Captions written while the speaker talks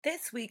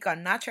This week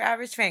on Not Your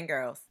Average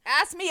Fangirls.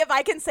 Ask me if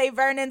I can say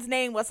Vernon's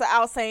name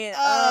without saying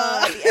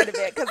at the end of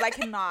it, because I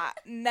cannot.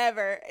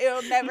 Never.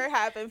 It'll never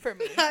happen for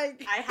me. I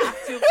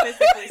have to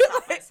physically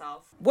stop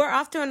myself. We're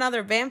off to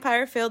another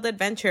vampire-filled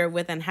adventure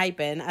with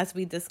Enhypen as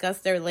we discuss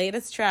their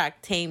latest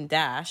track, Tame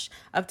Dash.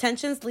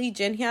 Uptension's Lee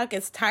Jin-hyuk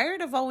is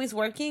tired of always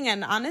working,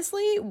 and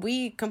honestly,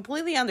 we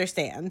completely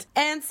understand.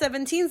 And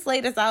 17's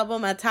latest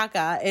album,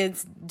 Ataka,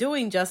 is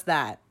doing just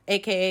that,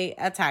 aka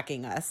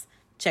attacking us.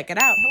 Check it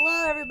out.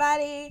 Hello,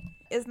 everybody.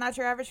 It's Not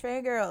Your Average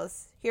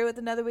Fangirls, here with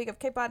another week of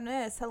K-pop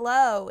news.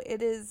 Hello,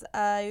 it is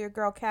your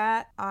girl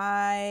Kat.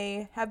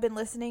 I have been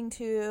listening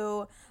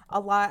to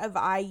a lot of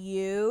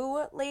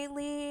IU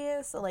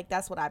lately, so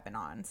that's what I've been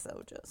on.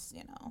 So just,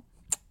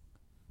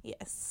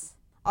 yes.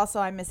 Also,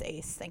 I miss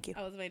Ace. Thank you.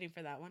 I was waiting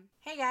for that one.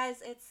 Hey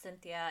guys, it's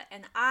Cynthia,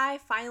 and I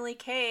finally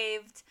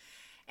caved,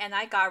 and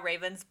I got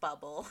Raven's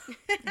bubble.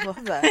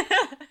 Love that.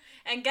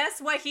 And guess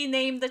what he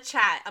named the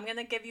chat? I'm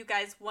gonna give you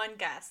guys one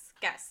guess.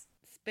 Guess.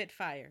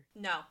 Spitfire.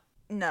 No.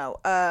 No,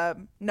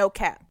 no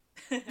cat.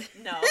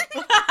 No.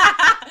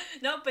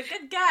 No, but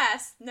good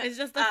guess. No, It's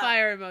just the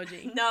fire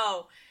emoji.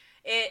 No.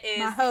 It is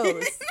My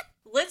hose.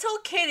 little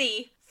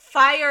kitty,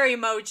 fire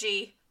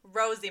emoji,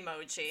 rose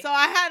emoji. So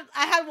I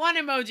had one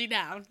emoji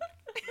down.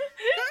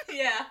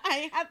 Yeah.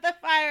 I had the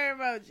fire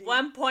emoji.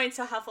 1 point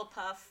to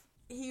Hufflepuff.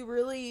 He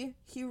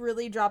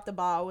really dropped the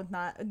ball with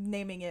not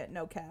naming it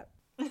No Cap.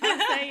 I'm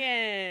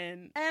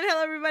saying. And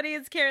hello everybody,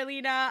 it's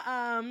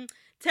Carolina.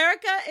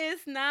 Terika is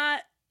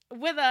not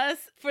with us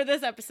for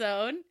this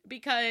episode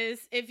because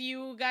if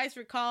you guys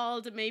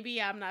recalled,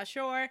 maybe I'm not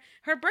sure,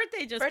 her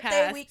birthday just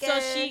passed.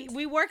 Weekend. So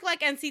we work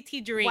like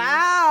NCT Dream.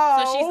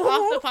 Wow. So she's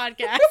off the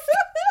podcast.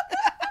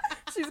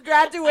 She's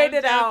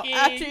graduated out.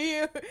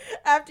 joking.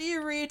 After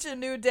you reach a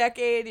new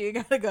decade, you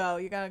gotta go.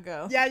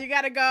 Yeah, you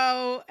gotta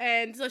go.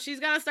 And so she's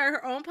gonna start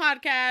her own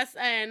podcast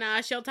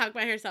and she'll talk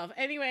by herself.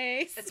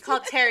 Anyways. It's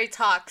called Terry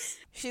Talks.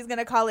 She's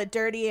gonna call it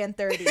Dirty and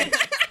 30.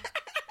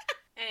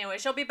 Anyway,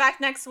 she'll be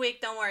back next week.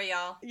 Don't worry,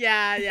 y'all.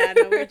 Yeah,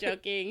 no, we're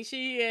joking.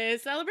 She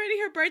is celebrating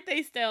her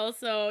birthday still.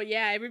 So,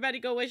 yeah, everybody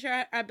go wish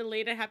her a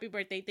belated happy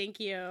birthday. Thank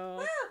you.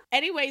 Woo!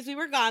 Anyways, we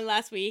were gone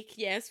last week.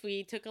 Yes,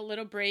 we took a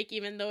little break,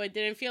 even though it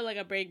didn't feel like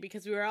a break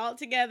because we were all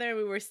together.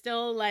 We were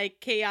still,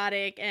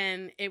 chaotic,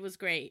 and it was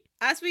great.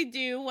 As we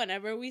do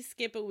whenever we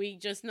skip a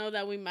week, just know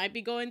that we might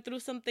be going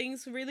through some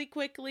things really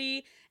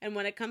quickly. And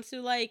when it comes to,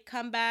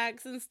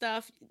 comebacks and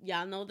stuff,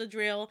 y'all know the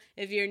drill.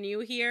 If you're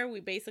new here, we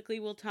basically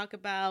will talk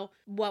about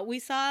what we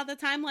saw the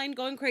timeline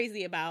going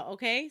crazy about,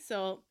 okay?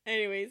 So,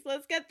 anyways,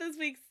 let's get this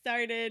week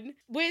started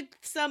with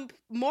some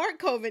more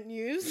COVID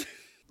news.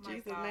 My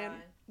Jesus, God. man.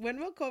 When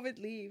will COVID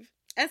leave?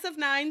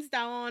 SF9's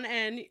Dawn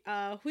and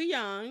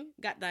Huyoung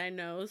got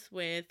diagnosed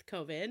with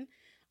COVID.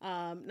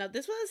 Now,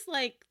 this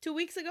was 2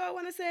 weeks ago, I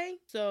want to say.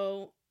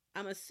 So,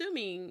 I'm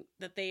assuming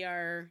that they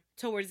are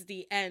towards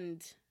the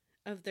end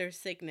of their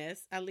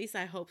sickness. At least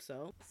I hope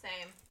so.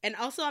 Same. And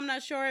also, I'm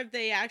not sure if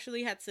they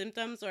actually had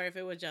symptoms or if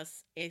it was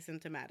just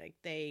asymptomatic.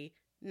 They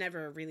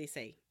never really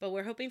say. But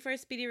we're hoping for a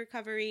speedy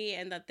recovery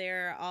and that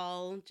they're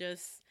all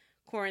just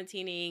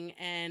quarantining.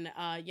 And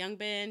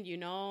Youngbin,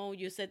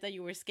 you said that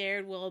you were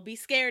scared. Well, be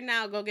scared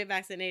now. Go get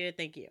vaccinated.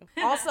 Thank you.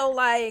 Also,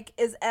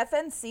 is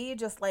FNC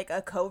just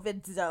a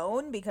COVID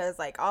zone? Because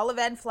all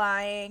event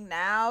flying,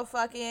 now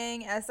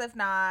fucking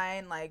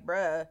SF9,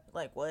 bruh,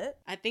 what?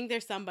 I think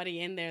there's somebody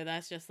in there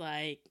that's just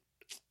COVID.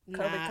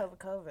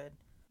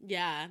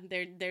 Yeah,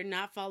 they're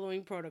not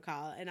following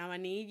protocol. And I'm gonna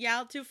need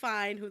y'all to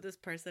find who this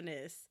person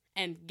is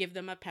and give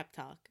them a pep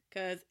talk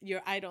because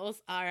your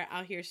idols are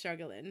out here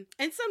struggling.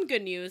 And some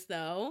good news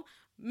though,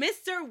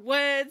 Mr.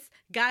 Woods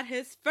got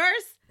his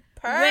first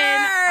win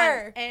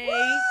on a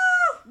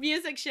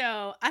music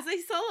show as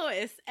a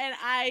soloist, and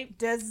I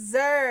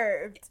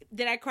deserved.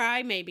 Did I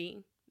cry?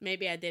 Maybe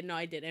I did. No,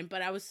 I didn't.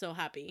 But I was so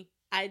happy.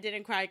 I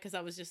didn't cry because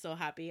I was just so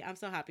happy. I'm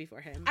so happy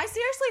for him. I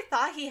seriously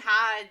thought he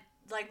had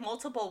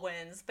multiple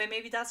wins, but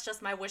maybe that's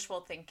just my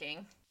wishful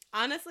thinking.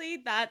 Honestly,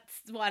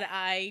 that's what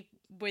I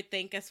would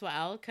think as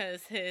well,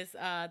 because his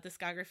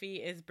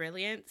discography is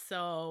brilliant.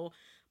 So,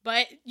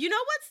 but you know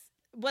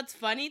what's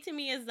funny to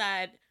me is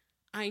that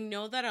I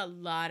know that a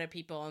lot of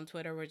people on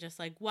Twitter were just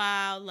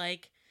wow,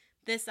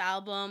 this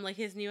album,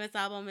 his newest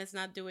album is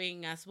not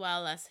doing as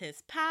well as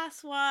his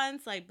past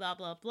ones, blah,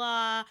 blah,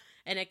 blah.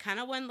 And it kind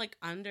of went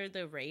under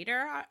the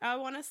radar, I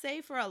want to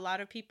say, for a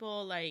lot of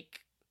people,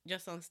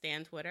 just on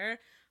Stan Twitter.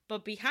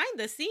 But behind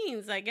the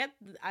scenes, I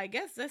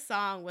guess this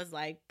song was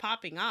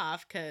popping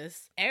off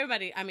because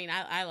everybody,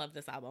 I love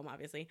this album,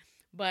 obviously.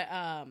 But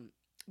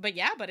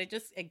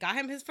it got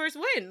him his first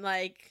win.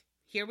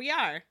 Here we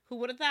are. Who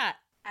would have thought?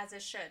 As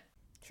it should.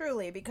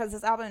 Truly, because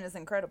this album is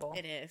incredible.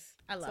 It is.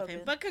 I love him.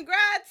 Good. But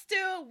congrats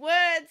to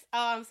Woods.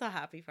 Oh, I'm so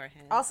happy for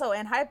him. Also,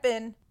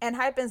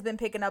 Enhypen's been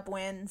picking up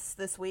wins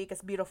this week.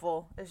 It's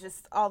beautiful. It's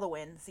just all the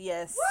wins.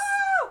 Yes.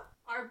 Woo!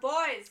 Our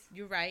boys.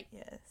 You're right.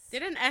 Yes.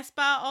 Didn't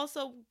aespa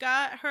also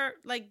got her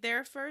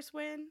their first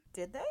win?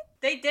 Did they?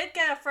 They did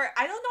get a first.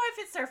 I don't know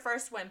if it's their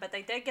first win, but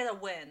they did get a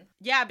win.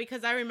 Yeah,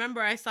 because I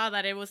remember I saw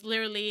that it was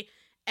literally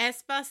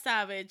aespa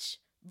Savage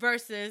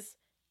versus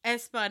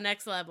aespa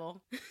Next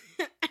Level.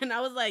 And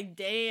I was like,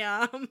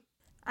 damn.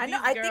 I know.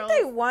 These I think girls-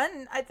 they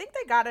won. I think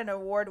they got an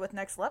award with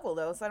Next Level,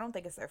 though, so I don't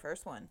think it's their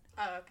first one.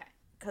 Oh, okay.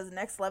 Because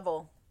Next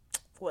Level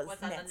was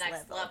What's on the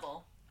next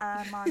level?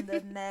 I'm on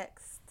the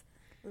next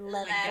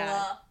level.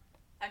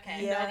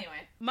 Okay, Yeah. so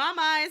anyway.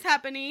 Mama is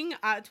happening,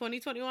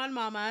 2021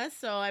 Mama,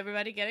 so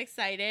everybody get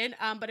excited.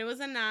 But it was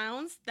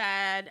announced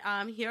that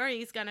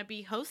Hyori's gonna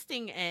be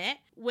hosting it,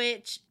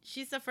 which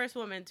she's the first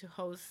woman to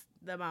host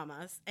the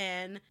Mamas,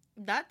 and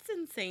that's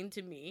insane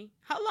to me.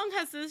 How long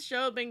has this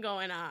show been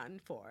going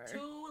on for? Too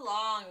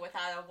long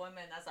without a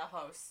woman as a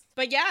host.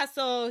 But yeah,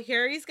 so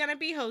Hyori's gonna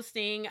be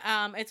hosting.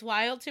 It's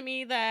wild to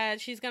me that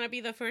she's gonna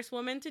be the first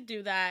woman to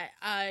do that.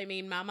 I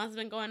mean, Mama's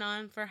been going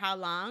on for how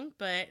long?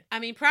 But I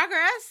mean,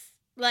 progress.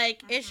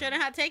 Like, it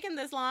shouldn't have taken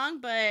this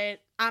long, but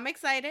I'm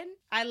excited.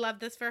 I love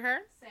this for her.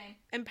 Same.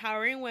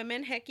 Empowering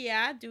women, heck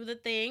yeah, do the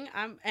thing.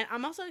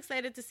 I'm also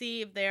excited to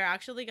see if they're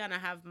actually gonna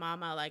have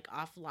Mama like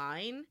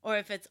offline, or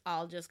if it's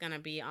all just gonna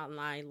be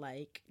online,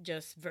 like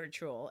just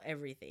virtual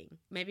everything.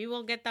 Maybe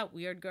we'll get that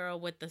weird girl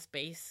with the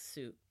space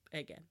suit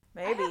again.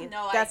 Maybe. I have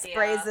no that idea.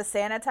 sprays the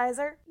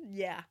sanitizer?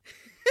 Yeah.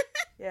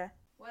 Yeah.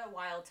 What a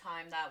wild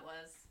time that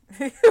was.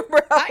 Bro,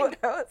 I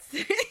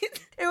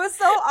it was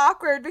so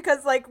awkward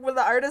because, like, when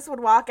the artist would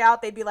walk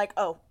out, they'd be like,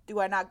 oh, do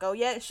I not go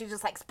yet? She's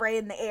just, like,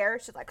 spraying the air.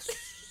 She's like,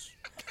 shh,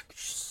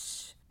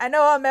 shh. I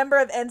know a member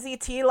of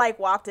NCT, like,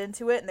 walked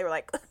into it, and they were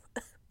like, I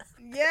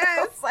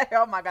Yes. was like,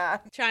 oh, my God.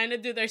 Trying to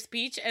do their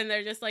speech, and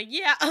they're just like,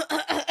 yeah.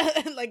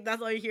 Like,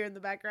 that's all you hear in the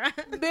background.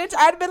 Bitch,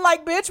 I'd been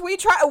like, bitch, we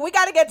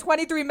got to get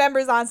 23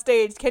 members on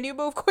stage. Can you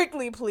move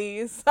quickly,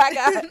 please?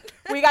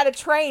 We got a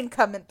train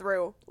coming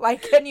through.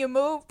 Like, can you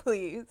move,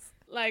 please?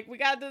 Like, we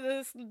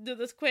gotta do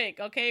this quick,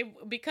 okay?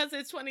 Because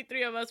it's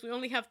 23 of us, we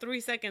only have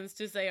 3 seconds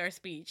to say our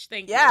speech.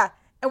 Thank you. Yeah.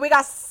 And we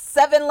got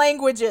 7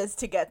 languages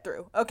to get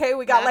through. Okay,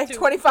 we got That like too.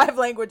 25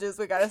 languages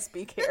we gotta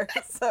speak here.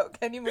 So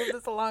can you move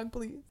this along,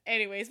 please?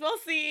 Anyways, we'll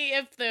see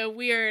if the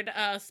weird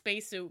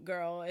spacesuit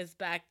girl is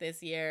back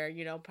this year.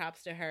 You know,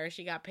 props to her.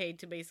 She got paid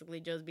to basically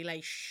just be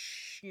like,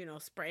 shh, you know,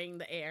 spraying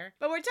the air.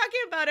 But we're talking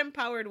about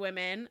empowered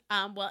women.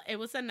 Well, it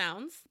was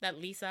announced that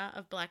Lisa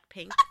of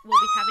Blackpink will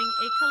be having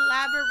a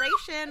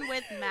collaboration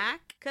with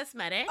MAC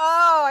Cosmetics.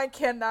 Oh, I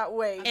cannot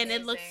wait. And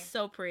it looks Amazing.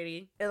 so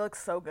pretty. It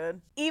looks so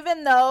good.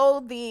 Even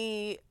though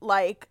the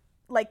like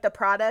the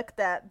product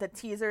that the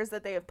teasers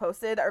that they have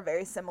posted are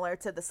very similar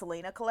to the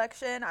Selena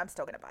collection, I'm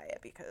still gonna buy it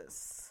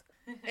because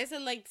Is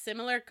it like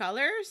similar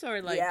colors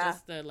or like Yeah.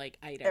 just the like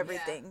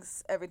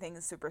items?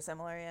 everything's super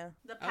similar, yeah.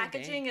 The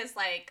packaging is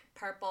like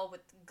purple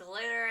with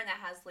glitter and it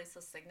has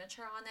Lisa's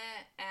signature on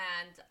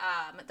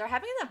it. And they're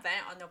having an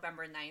event on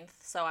November 9th.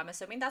 So I'm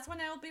assuming that's when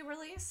it will be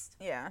released.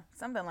 Yeah,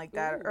 something like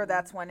that. Or Ooh.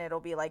 that's when it'll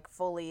be like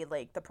fully,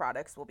 like the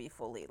products will be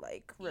fully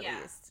like Yeah.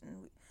 released.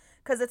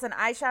 Because it's an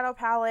eyeshadow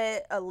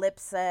palette, a lip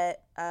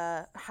set,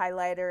 a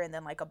highlighter, and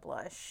then like a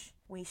blush.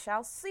 We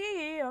shall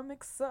see. I'm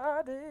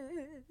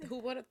excited. Who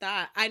would have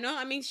thought? I know.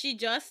 I mean, she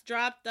just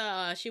dropped.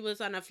 She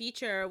was on a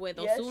feature with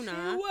Yes, she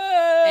Ozuna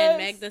was. and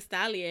Meg Thee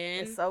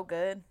Stallion. It's so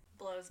good.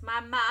 Blows my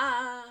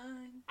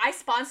mind. I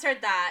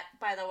sponsored that,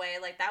 by the way.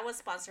 Like, that was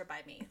sponsored by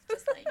me.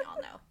 Just letting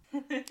y'all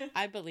know.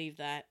 I believe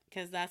that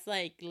because that's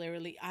like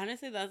literally,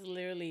 honestly, that's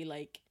literally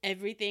like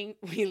everything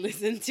we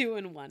listen to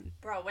in one.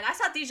 Bro, when I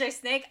saw DJ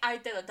Snake, I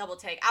did a double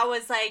take. I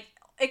was like,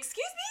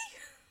 excuse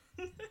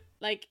me?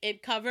 Like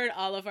it covered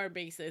all of our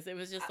bases. It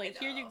was just I like,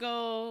 here you know.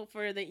 go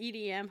for the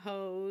EDM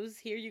hose.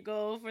 Here you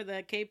go for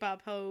the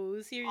K-pop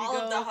hose. Here you All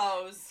go of the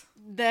hoes.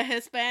 the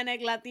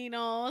Hispanic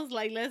Latinos.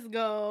 Like, let's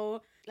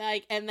go.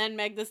 Like, and then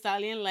Meg Thee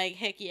Stallion. Like,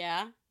 heck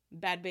yeah,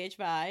 bad bitch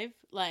vibe.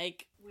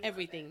 Like We love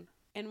everything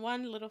in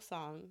one little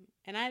song,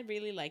 and I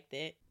really liked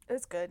it.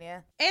 It's good,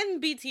 yeah.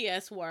 In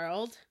BTS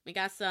world, we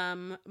got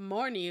some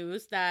more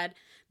news that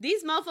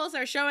these mofos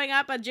are showing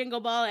up at Jingle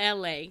Ball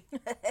LA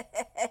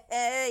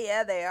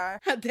Yeah, they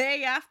are. a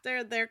day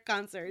after their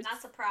concerts.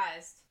 Not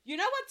surprised. You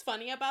know what's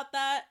funny about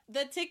that?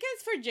 The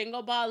tickets for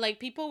Jingle Ball, like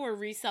people were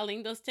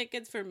reselling those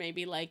tickets for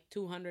maybe like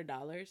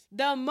 $200.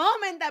 The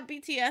moment that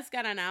BTS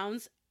got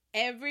announced,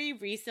 every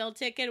resale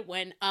ticket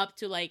went up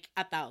to like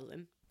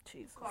 1,000.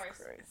 Jesus course.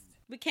 Christ.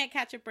 We can't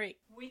catch a break.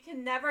 We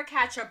can never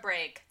catch a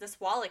break. This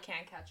wallet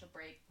can't catch a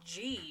break.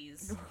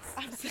 Jeez.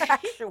 I'm sorry.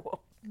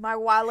 Factual. My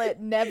wallet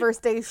never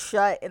stays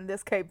shut in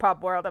this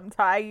K-pop world. I'm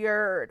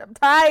tired. I'm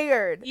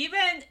tired.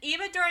 Even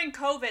during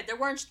COVID, there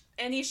weren't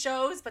any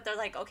shows, but they're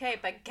like, okay,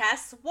 but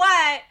guess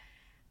what?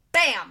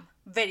 Bam!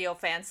 Video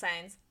fan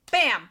signs.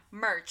 Bam!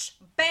 Merch.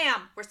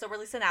 Bam! We're still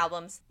releasing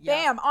albums.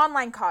 Bam,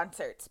 online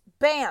concerts.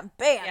 Bam,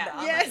 bam. Yeah, bam.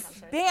 online Yes.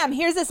 concerts. Bam,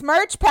 here's this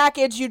merch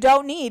package you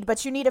don't need,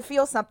 but you need to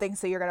feel something,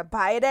 so you're going to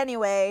buy it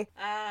anyway.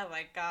 Oh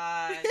my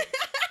god.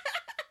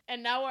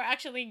 And now we're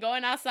actually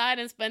going outside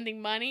and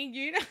spending money,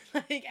 you know?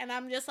 Like, and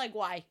I'm just like,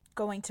 why?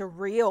 Going to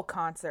real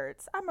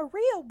concerts. I'm a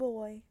real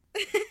boy.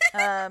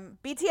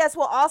 BTS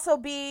will also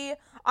be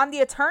on the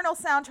Eternal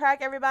soundtrack,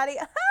 everybody.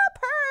 Purr,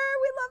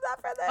 we love that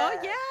for them. Oh,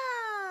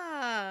 yeah.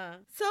 Yeah.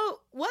 So,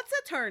 what's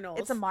Eternals?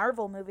 It's a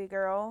Marvel movie,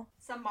 girl.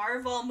 It's a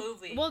Marvel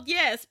movie. Well,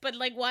 yes, but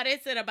like, what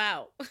is it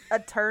about?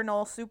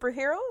 Eternal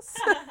superheroes?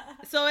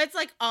 So it's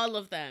like all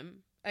of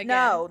them. Again.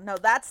 No,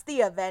 that's the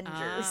Avengers.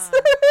 Ah.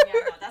 Yeah,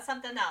 no, that's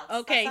something else.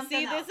 Okay, That's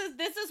something see, else.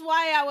 this is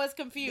why I was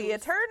confused. The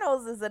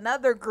Eternals is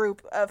another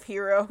group of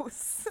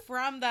heroes.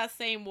 From that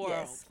same world.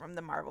 Yes, from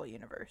the Marvel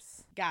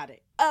universe. Got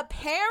it.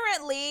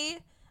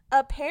 Apparently,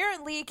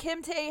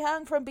 Kim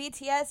Tae-hyung from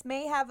BTS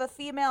may have a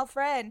female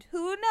friend.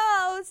 Who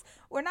knows?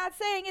 We're not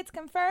saying it's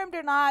confirmed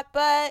or not,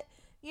 but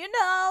you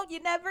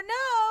never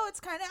know. It's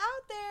kind of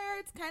out there.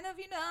 It's kind of,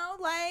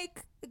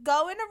 like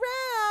going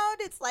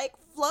around. It's like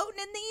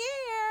floating in the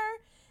air.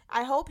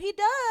 I hope he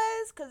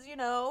does, because,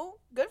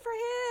 good for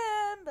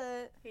him,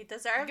 but... He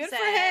deserves Good it.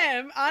 for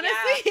him,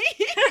 honestly.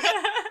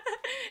 Yeah.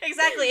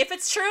 Exactly. If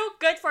it's true,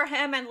 good for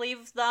him, and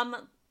leave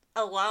them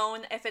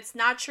alone. If it's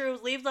not true,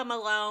 leave them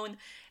alone,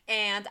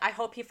 and I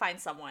hope he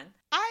finds someone.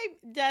 I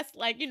just,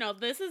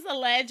 this is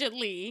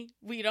allegedly.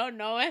 We don't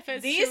know if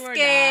it's These true or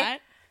gay- not.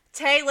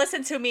 Tay,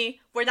 listen to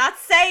me. We're not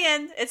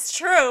saying it's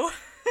true.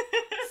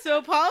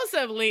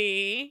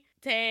 Supposedly,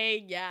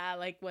 Tay,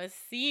 was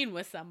seen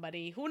with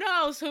somebody. Who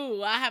knows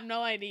who? I have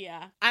no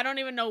idea. I don't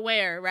even know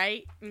where,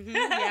 right?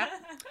 Yeah.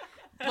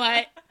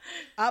 But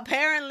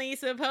apparently,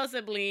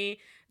 supposedly,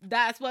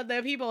 that's what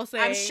the people say.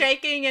 I'm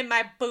shaking in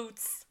my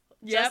boots.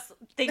 Yep. Just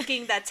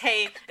thinking that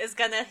Tay is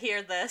gonna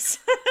hear this.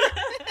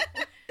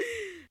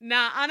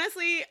 Nah,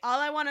 honestly, all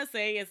I want to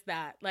say is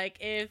that,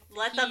 if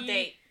Let them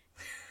date.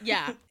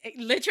 Yeah,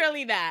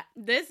 literally that.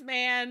 This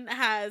man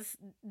has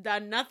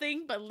done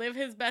nothing but live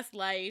his best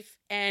life,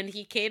 and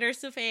he caters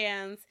to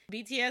fans.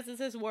 BTS is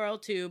his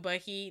world too,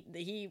 but he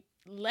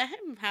let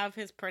him have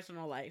his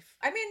personal life.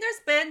 I mean,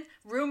 there's been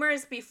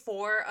rumors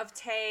before of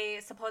Tay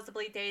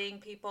supposedly dating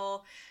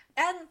people,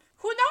 and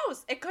who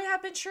knows? It could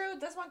have been true.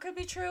 This one could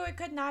be true. It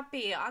could not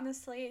be.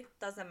 Honestly,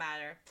 doesn't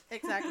matter.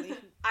 Exactly.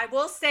 I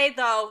will say,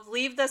 though,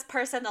 leave this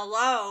person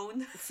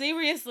alone.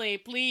 Seriously,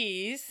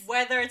 please.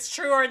 Whether it's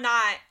true or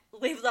not,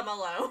 leave them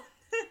alone.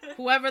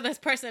 Whoever this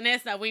person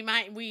is that we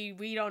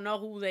don't know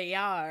who they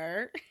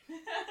are.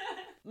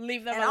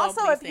 Leave them And alone.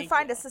 also, please, if you thank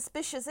find a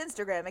suspicious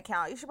Instagram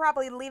account, you should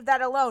probably leave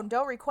that alone.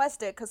 Don't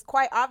request it, because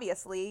quite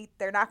obviously,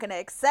 they're not going to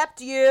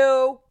accept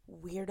you.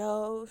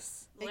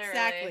 Weirdos. Literally.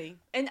 Exactly.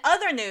 In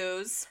other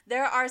news,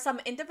 there are some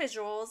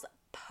individuals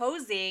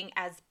posing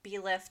as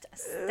B-Lift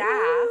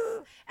staff,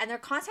 and they're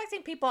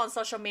contacting people on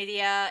social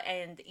media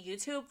and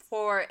YouTube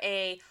for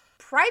a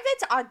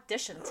private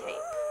audition tape.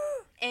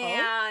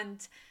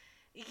 And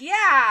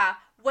yeah,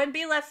 when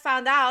B-Lift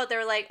found out, they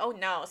were like, oh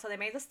no. So they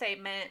made the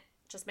statement,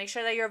 just make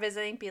sure that you're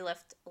visiting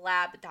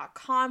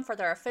bliftlab.com for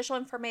their official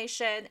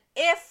information.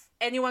 If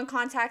anyone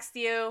contacts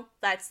you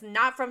that's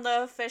not from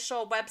the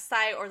official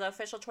website or the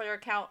official Twitter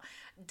account,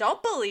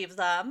 don't believe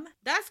them.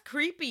 That's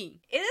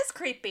creepy. It is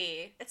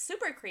creepy. It's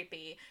super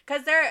creepy.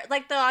 Because they're,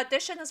 the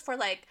audition is for,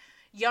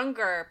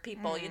 younger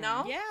people, you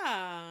know?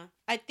 Yeah.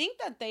 I think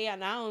that they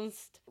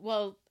announced,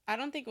 well, I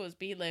don't think it was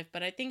B-Lift,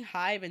 but I think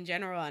Hive in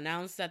general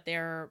announced that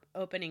they're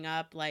opening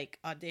up,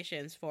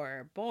 auditions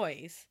for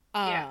boys.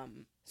 Yeah.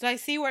 So I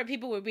see where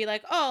people would be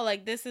like, oh,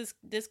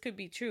 this could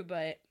be true,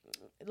 but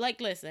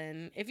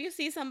listen, if you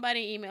see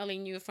somebody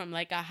emailing you from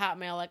a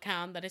Hotmail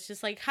account that it's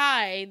just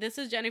hi, this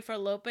is Jennifer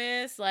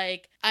Lopez,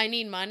 I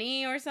need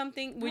money or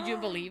something, would you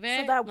believe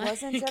it? So that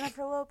wasn't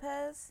Jennifer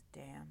Lopez?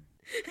 Damn.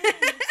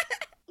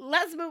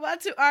 Let's move on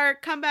to our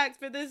comebacks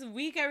for this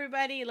week,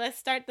 everybody. Let's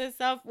start this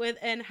off with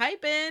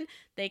ENHYPEN.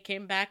 They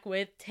came back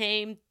with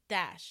Tame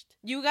Dashed.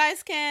 You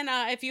guys can,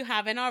 if you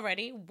haven't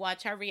already,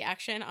 watch our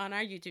reaction on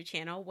our YouTube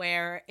channel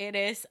where it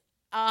is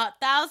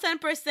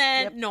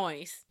 1,000%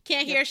 noise.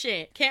 Can't hear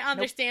shit. Can't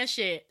understand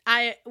shit.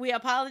 We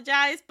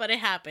apologize, but it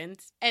happened,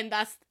 and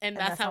that's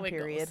how it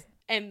goes.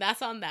 And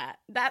that's on that.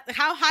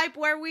 How hype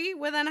were we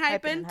with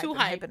ENHYPEN? Too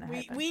hype.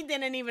 We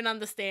didn't even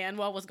understand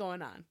what was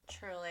going on.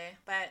 Truly.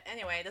 But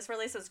anyway, this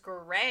release is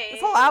great. This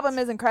whole album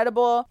is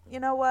incredible. You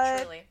know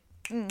what?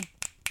 Truly.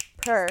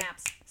 Purr.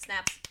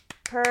 Snaps.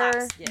 Purr.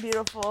 Claps. Yes.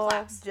 Beautiful.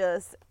 Claps.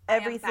 Just I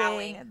am everything.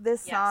 bowing.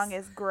 This Yes. song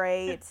is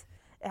great.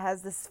 It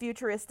has this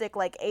futuristic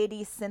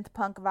 80s synth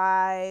punk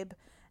vibe.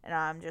 And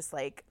I'm just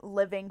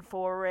living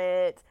for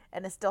it.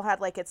 And it still had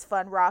its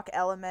fun rock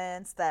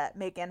elements that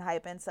make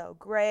ENHYPEN so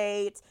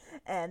great.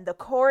 And the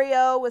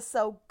choreo was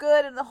so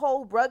good. And the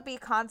whole rugby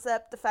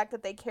concept, the fact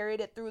that they carried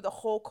it through the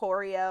whole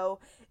choreo,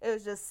 it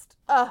was just,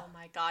 Oh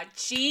my god.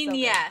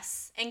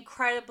 Genius.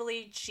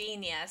 Incredibly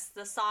genius.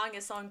 The song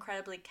is so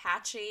incredibly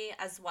catchy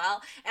as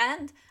well.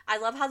 And I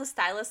love how the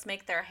stylists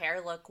make their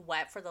hair look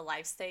wet for the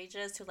live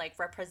stages to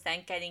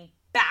represent getting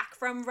back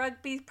from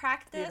rugby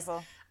practice.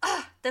 Beautiful.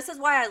 This is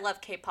why I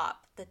love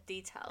K-pop. The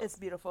details. It's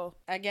beautiful.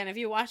 Again, if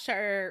you watched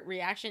our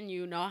reaction,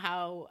 you know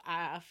how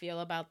I feel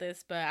about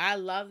this, but I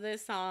love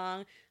this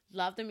song,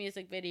 love the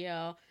music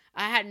video.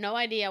 I had no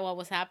idea what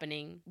was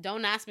happening.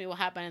 Don't ask me what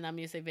happened in that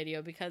music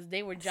video because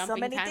they were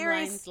jumping timelines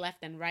theories. left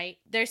and right.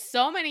 There's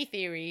so many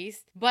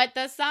theories, but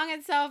the song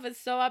itself is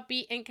so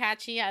upbeat and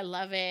catchy. I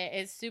love it.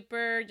 It's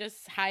super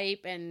just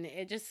hype and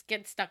it just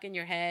gets stuck in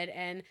your head.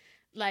 And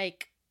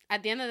like,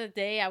 at the end of the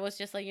day, I was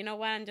just like, you know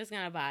what? I'm just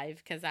gonna vibe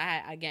because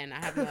I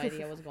have no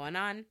idea what's going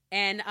on.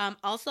 And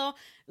also,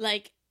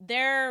 like,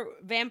 they're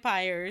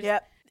vampires.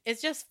 Yep. It's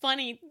just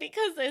funny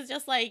because it's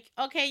just like,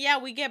 okay, yeah,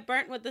 we get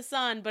burnt with the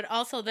sun, but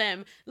also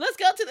them. Let's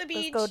go to the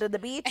beach. Let's go to the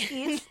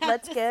beach.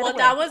 Let's get Well, away.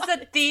 that was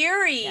the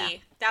theory. Yeah.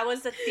 That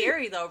was the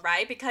theory, though,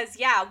 right? Because,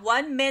 yeah,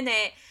 1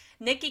 minute,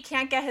 Nikki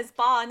can't get his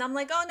ball. And I'm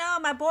like, oh, no,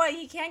 my boy,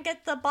 he can't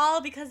get the ball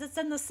because it's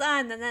in the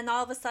sun. And then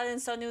all of a sudden,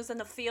 Sonu's in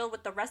the field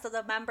with the rest of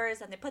the members.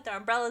 And they put their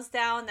umbrellas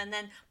down. And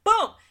then,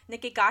 boom,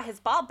 Nikki got his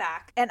ball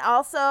back. And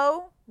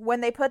also, when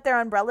they put their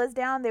umbrellas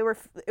down, it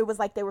was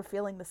like they were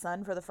feeling the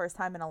sun for the first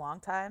time in a long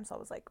time. So I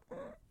was like,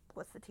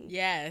 what's the tea?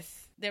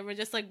 Yes. They were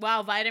just like,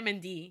 wow, vitamin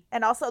D.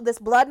 And also this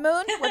blood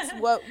moon.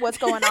 What's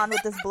going on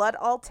with this blood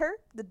altar?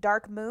 The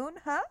dark moon,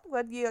 huh?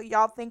 What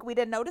y'all think we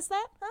didn't notice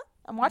that? Huh?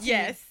 I'm watching you.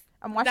 Yes.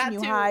 I'm watching that you,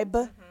 too.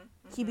 Hybe.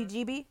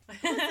 Heebie-jeebie.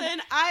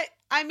 Listen,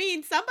 I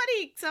mean,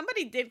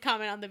 somebody did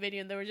comment on the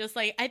video and they were just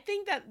like, I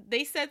think that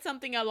they said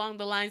something along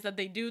the lines that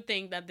they do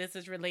think that this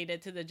is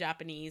related to the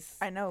Japanese.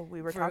 I know,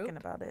 we were Group? talking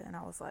about it, and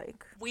I was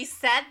like... We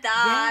said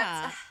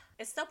that. Yeah.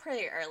 It's still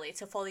pretty early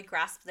to fully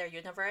grasp their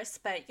universe.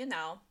 But, you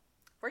know,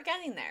 we're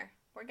getting there.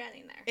 We're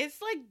getting there. It's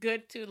like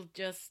good to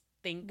just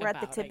think We're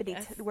about. at the tippity. I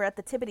guess. We're at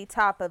the tippity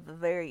top of a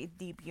very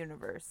deep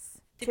universe.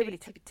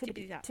 Tippity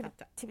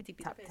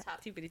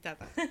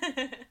top.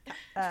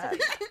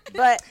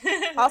 But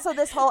also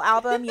this whole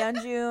album,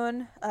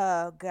 Yeonjun.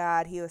 Oh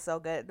God, he was so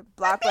good.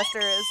 Blockbuster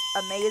is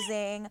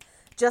amazing.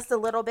 Just a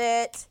little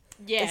bit.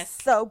 Yes.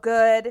 It's so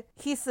good.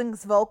 He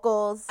sings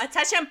vocals.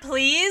 Attention,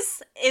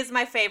 Please is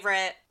my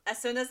favorite. As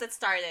soon as it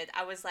started,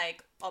 I was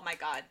like, oh my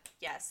God.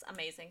 Yes,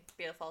 amazing,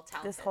 beautiful,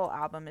 talented. This whole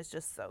album is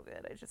just so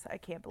good. I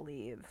can't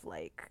believe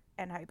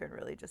ENHYPEN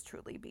really just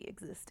truly be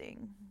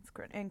existing. It's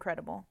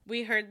incredible.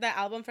 We heard the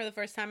album for the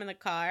first time in the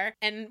car,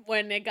 and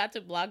when it got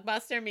to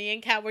Blockbuster, me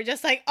and Kat were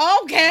just like,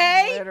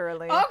 okay.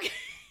 Literally. Okay.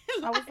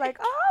 I was like,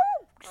 oh.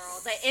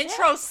 Girl, the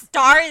intro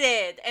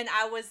started, and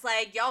I was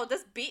like, yo,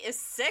 this beat is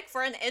sick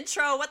for an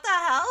intro. What the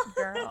hell?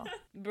 Girl.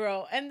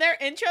 Bro, and their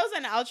intros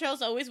and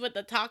outros always with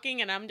the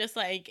talking, and I'm just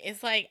like,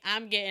 it's like,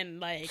 I'm getting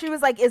like... She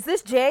was like, is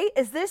this Jay?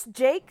 Is this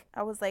Jake?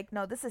 I was like,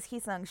 no, this is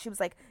Heesung. She was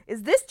like,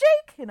 is this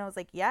Jake? And I was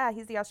like, yeah,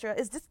 he's the Australian.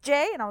 Is this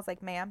Jay? And I was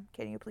like, ma'am,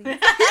 can you please?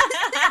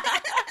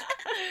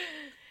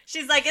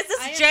 She's like, is I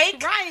this am Jake?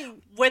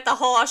 trying. With the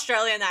whole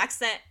Australian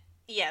accent.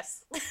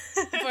 Yes.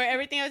 For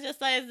everything, I was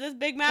just like, is this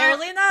Big Mouth?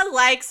 Carolina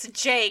likes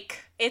Jake.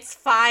 It's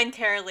fine,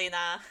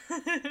 Carolina.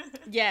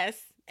 Yes.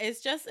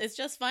 It's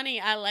just funny.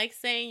 I like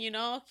saying, you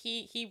know,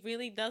 he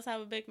really does have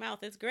a big mouth.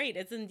 It's great.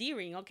 It's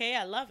endearing, okay?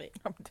 I love it.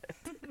 I'm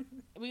dead.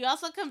 We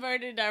also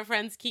converted our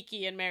friends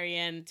Kiki and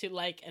Marianne to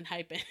like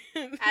ENHYPEN.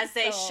 As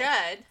they So-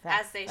 should.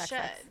 Facts, As they facts, should.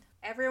 facts.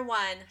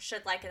 Everyone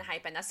should like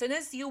ENHYPEN. As soon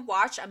as you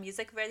watch a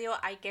music video,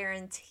 I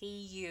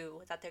guarantee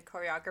you that their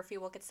choreography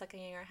will get stuck in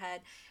your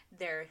head.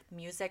 Their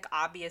music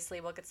obviously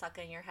will get stuck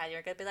in your head.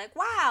 You're going to be like,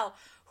 wow,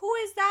 who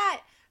is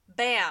that?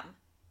 Bam.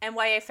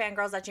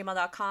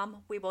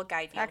 NYAfangirls@gmail.com. We will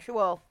guide you.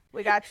 Actual,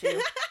 we got you.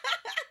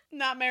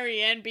 Not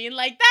Marianne being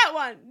like, that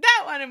one.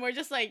 And we're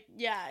just like,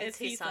 yeah, it's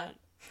Heesung.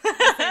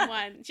 Same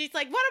one. She's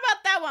like, what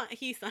about that one?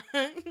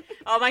 Heesung.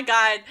 Oh my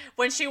God.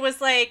 When she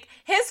was like,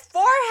 his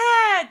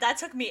forehead, that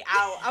took me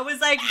out. I was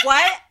like,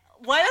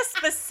 what a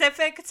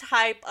specific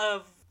type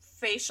of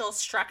facial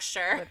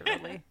structure.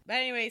 Literally. But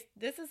anyways,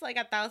 this is like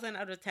 1,000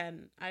 out of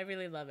 10. I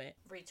really love it.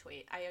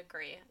 Retweet. I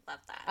agree. Love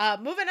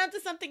that. Moving on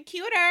to something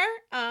cuter.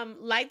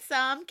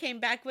 Lightsome came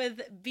back with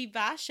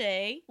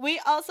Vivace. We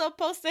also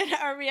posted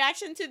our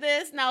reaction to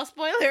this. Now,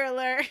 spoiler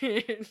alert,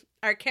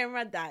 our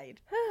camera died.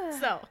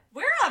 So,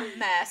 We're a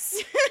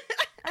mess.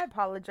 I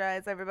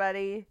apologize,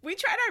 everybody. we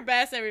tried our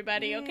best,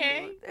 everybody,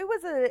 okay? It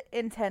was an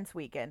intense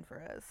weekend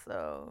for us,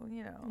 so,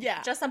 you know.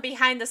 Yeah. Just some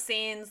behind the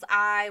scenes,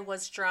 I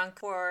was drunk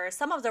for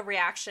some of the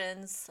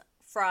reactions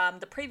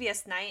from the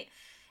previous night,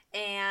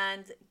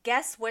 and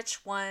guess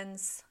which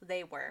ones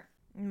they were.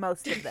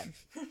 Most of them.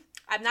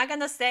 I'm not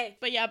gonna say.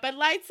 But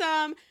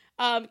Lightsome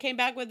came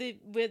back with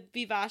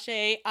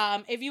Vivace.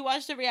 If you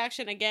watch the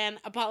reaction again,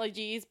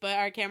 apologies, but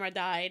our camera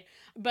died.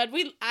 But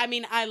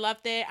I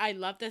loved it. I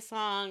love this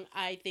song.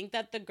 I think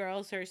that the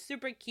girls are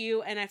super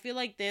cute, and I feel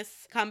like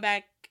this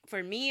comeback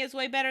for me is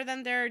way better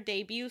than their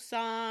debut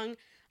song.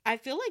 I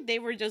feel like they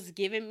were just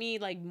giving me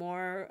like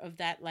more of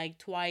that like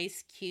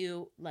Twice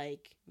cute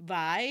like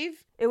vibe.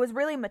 It was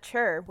really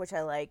mature, which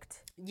I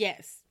liked.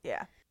 Yes.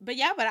 Yeah. But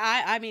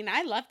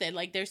I loved it.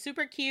 Like, they're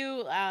super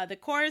cute. The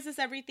chorus is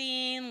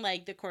everything.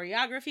 Like, the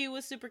choreography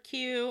was super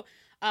cute.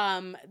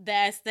 The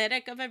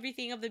aesthetic of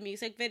everything of the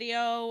music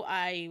video,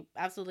 I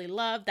absolutely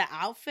loved. The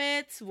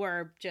outfits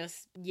were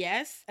just,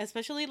 yes.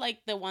 Especially,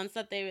 like, the ones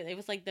that it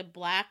was, like, the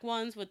black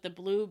ones with the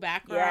blue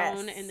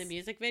background Yes. in the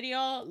music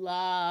video.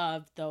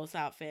 Loved those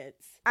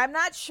outfits. I'm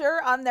not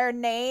sure on their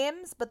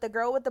names, but the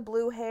girl with the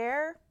blue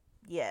hair,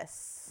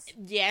 yes.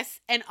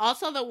 Yes, and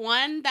also the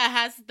one that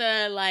has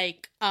the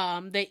like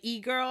the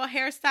e-girl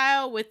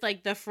hairstyle with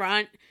like the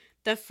front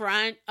is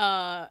blonde,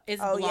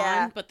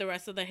 yeah. but the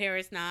rest of the hair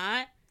is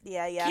not.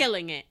 Yeah.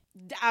 killing it.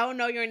 I don't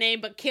know your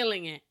name, but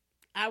killing it.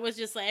 I was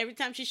just like, every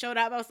time she showed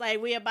up, I was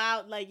like, we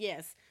about, like,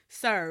 yes,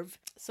 serve.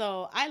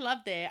 So I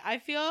loved it. I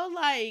feel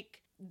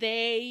like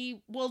they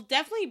will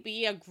definitely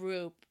be a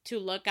group to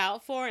look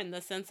out for, in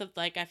the sense of,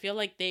 like, I feel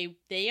like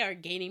they are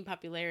gaining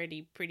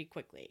popularity pretty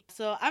quickly.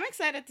 So I'm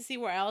excited to see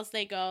where else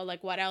they go,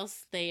 like what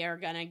else they are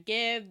gonna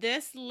give.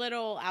 This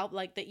little out,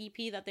 like the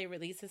EP that they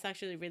released is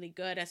actually really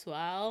good as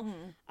well.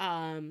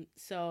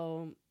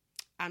 So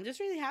I'm just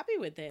really happy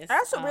with this. I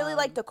also really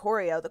like the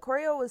choreo. The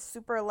choreo was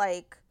super,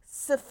 like,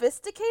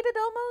 sophisticated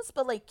almost,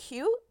 but, like,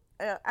 cute.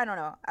 I don't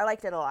know. I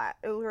liked it a lot.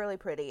 It was really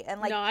pretty.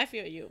 And, like, no, I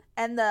feel you.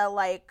 And the,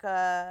 like,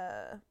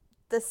 the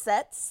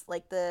sets,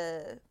 like,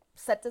 the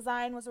set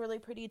design was really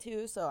pretty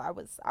too. So I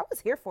was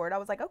here for it. I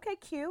was like, okay,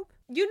 cute.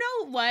 You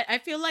know what? I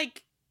feel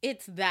like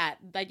it's that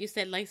you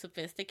said, like,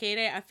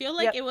 sophisticated. I feel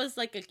like it was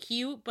like a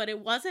cute, but it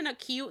wasn't a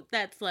cute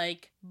that's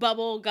like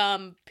bubble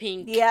gum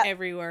pink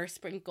everywhere,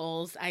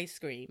 sprinkles, ice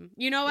cream.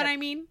 You know what I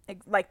mean?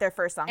 Like their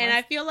first song. And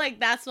I feel like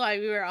that's why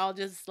we were all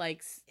just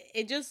like,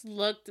 it just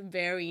looked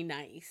very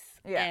nice.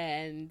 Yeah.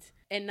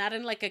 And not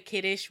in like a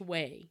kiddish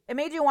way. It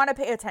made you want to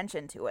pay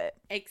attention to it.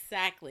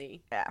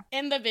 Exactly. Yeah.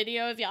 In the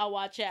video, if y'all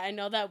watch it, I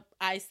know that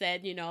I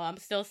said, you know, I'm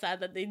still sad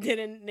that they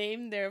didn't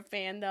name their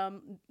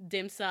fandom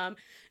Dim Sum.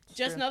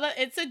 Just know that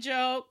it's a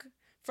joke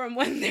from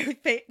when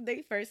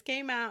they first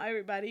came out.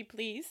 Everybody,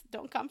 please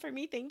don't come for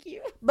me. Thank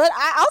you. But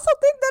I also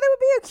think that it would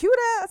be a cute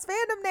ass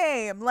fandom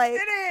name. Like, it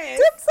is.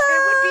 Dim Sum.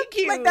 It would be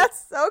cute. Like,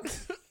 that's so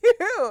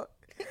cute.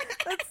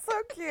 That's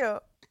so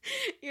cute.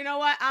 You know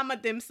what? I'm a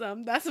dim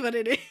sum. That's what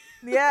it is.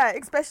 Yeah,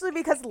 especially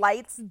because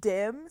lights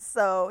dim,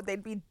 so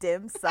they'd be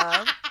dim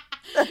sum.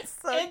 That's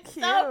so it's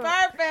cute. So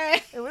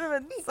perfect. It would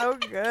have been so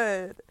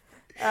good.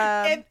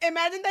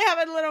 Imagine they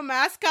have a little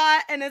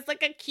mascot and it's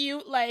like a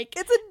cute, like,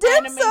 it's a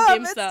dim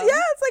sum. It's like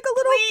a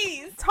little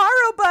Please.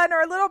 taro bun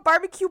or a little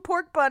barbecue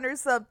pork bun or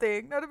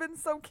something. That would have been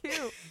so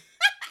cute.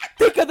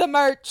 Think of the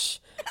merch.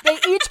 They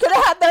each could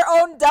have had their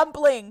own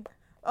dumpling.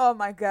 Oh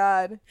my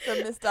god, the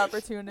missed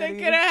opportunity.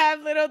 They could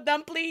have little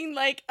dumpling,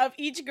 like, of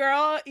each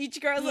girl. Each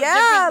girl's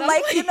yeah,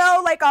 like, you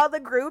know, like all the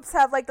groups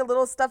have like the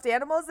little stuffed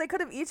animals. They could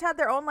have each had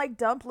their own like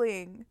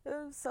dumpling. It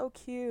was so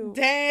cute.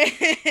 Dang.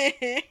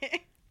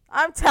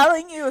 I'm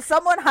telling you,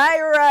 someone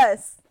hire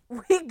us.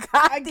 We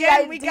got the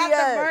ideas. We got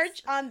the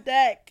merch on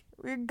deck.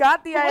 We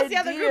got the ideas. What's the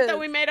other group that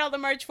we made all the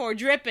merch for?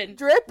 Drippin'.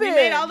 We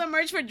made all the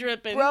merch for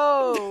Drippin'.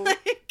 Bro.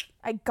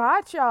 I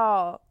got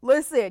y'all.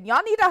 Listen,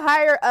 y'all need to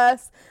hire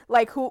us,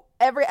 like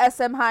whoever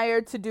SM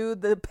hired to do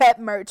the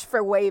pet merch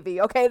for Wavy.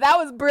 Okay, that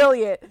was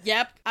brilliant.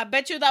 Yep, I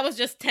bet you that was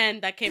just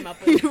 10 that came up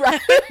with. Right,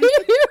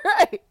 you're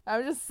right.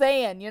 I'm just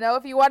saying, you know,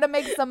 if you want to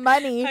make some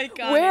money,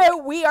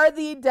 we are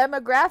the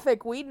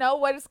demographic. We know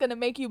what is going to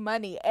make you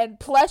money. And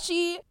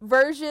plushie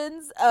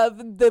versions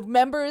of the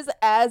members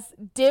as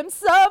dim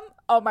sum.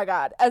 Oh my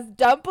god, as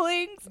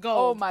dumplings.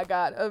 Gold. Oh my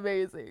god,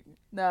 amazing.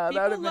 No, that would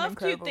have been incredible. People love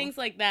cute things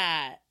like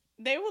that.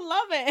 They will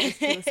love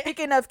it.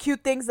 Speaking of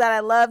cute things that I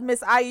love,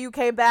 Miss IU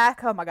came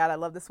back. Oh my god, I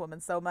love this woman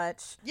so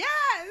much.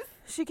 Yes!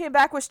 She came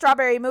back with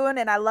Strawberry Moon,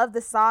 and I love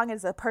this song.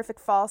 It's a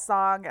perfect fall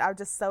song. I'm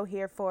just so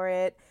here for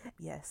it.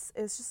 Yes,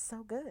 it's just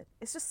so good.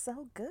 It's just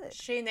so good.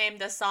 She named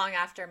the song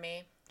after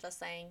me. Just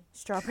saying.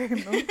 Strawberry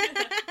Moon.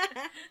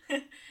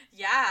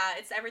 Yeah,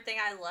 it's everything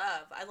I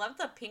love. I love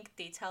the pink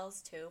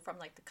details too, from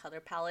like the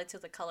color palette to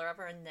the color of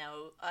her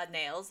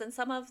nails in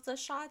some of the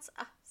shots.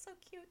 So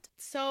cute.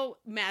 So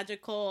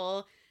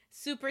magical.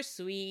 Super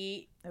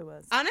sweet. It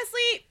was.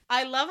 Honestly,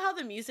 I love how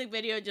the music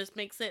video just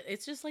makes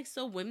it's just like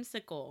so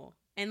whimsical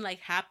and like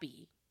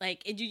happy.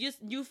 Like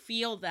you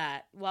feel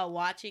that while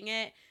watching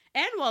it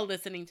and while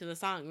listening to the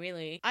song,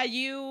 really.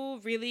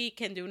 IU really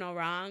can do no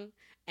wrong,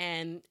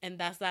 and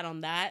that's that on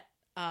that.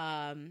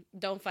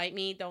 Don't fight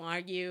me, don't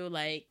argue,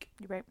 like,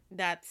 you're right.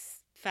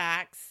 That's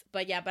facts.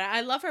 But yeah, but I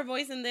love her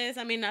voice in this.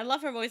 I mean, I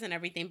love her voice and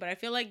everything, but I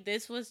feel like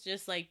this was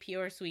just like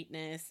pure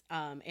sweetness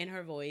in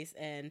her voice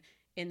and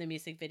in the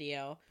music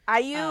video.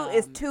 IU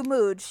is two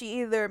moods. She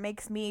either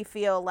makes me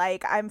feel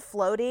like I'm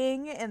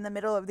floating in the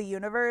middle of the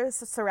universe,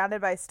 surrounded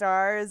by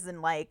stars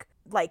and like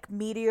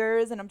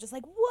meteors, and I'm just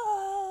like,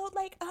 whoa,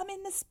 like I'm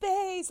in the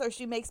space, or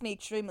she makes me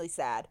extremely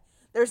sad.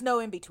 There's no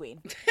in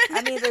between.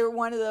 I'm either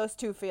one of those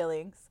two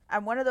feelings.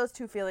 I'm one of those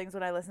two feelings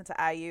when I listen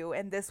to IU,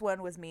 and this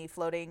one was me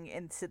floating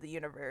into the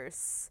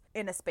universe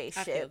in a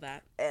spaceship. I feel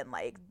that. And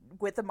like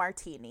with a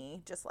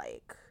martini, just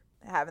like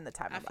having the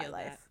time of my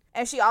life. That.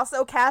 And she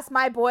also cast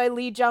my boy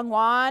Lee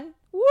Jung-won.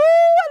 Woo!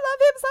 I love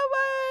him so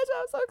much.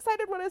 I was so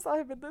excited when I saw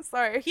him in this.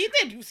 Sorry. He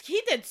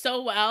did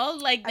so well.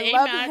 Like, they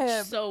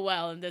matched so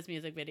well in this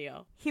music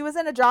video. He was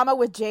in a drama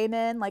with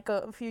Jaemin like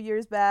a few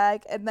years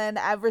back, and then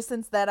ever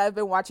since then I've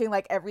been watching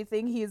like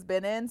everything he's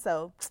been in.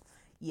 So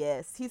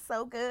yes, he's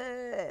so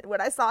good.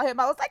 When I saw him,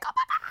 I was like, oh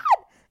my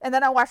god. And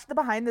then I watched the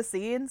behind the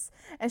scenes,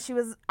 and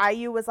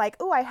IU was like,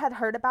 oh, I had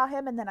heard about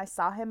him, and then I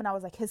saw him, and I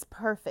was like, he's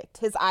perfect.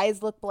 His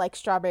eyes look like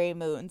strawberry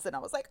moons, and I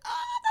was like,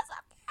 oh, that's so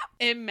cute.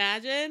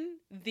 Imagine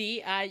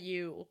the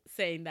IU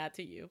saying that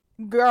to you.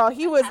 Girl,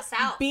 he was Pass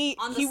out beat.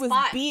 on the He was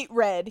spot. beat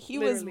red. He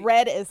Literally. was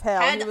red as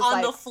hell. Head He was on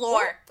like, the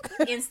floor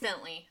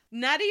instantly.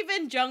 Not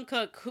even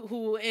Jungkook,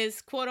 who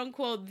is quote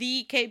unquote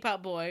the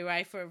K-pop boy,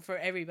 right? For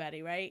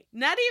everybody, right?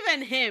 Not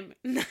even him.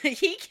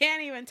 He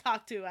can't even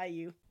talk to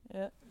IU.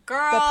 Yeah.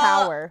 Girl, The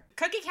power.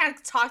 Cookie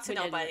can't talk to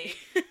Literally. nobody.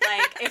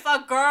 Like,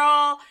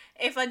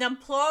 if an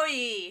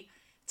employee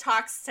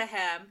talks to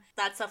him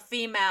that's a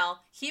female,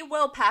 he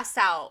will pass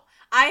out.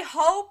 I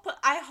hope,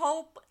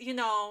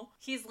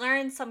 he's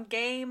learned some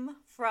game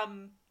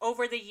from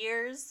over the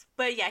years.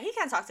 But yeah, he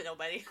can't talk to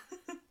nobody.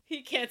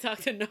 He can't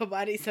talk to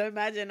nobody, so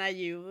imagine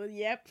IU.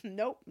 Yep,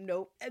 nope.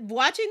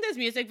 Watching this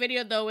music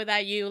video, though, with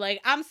IU, like,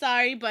 I'm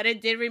sorry, but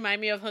it did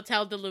remind me of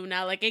Hotel de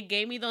Luna. Like, it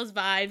gave me those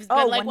vibes,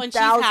 but, like, when she's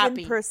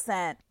happy.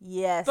 1000%.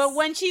 Yes. But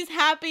when she's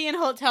happy in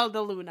Hotel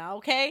de Luna,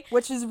 okay?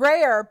 Which is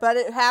rare, but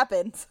it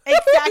happens.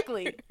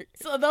 Exactly.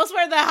 So those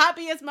were the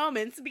happiest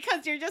moments,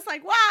 because you're just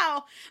like,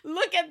 wow,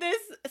 look at this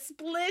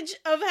splidge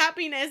of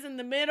happiness in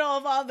the middle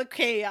of all the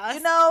chaos.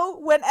 You know,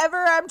 whenever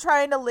I'm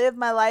trying to live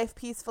my life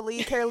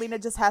peacefully, Carolina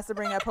just has to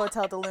bring up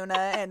Hotel de Luna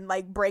and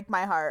like break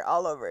my heart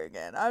all over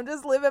again. I'm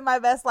just living my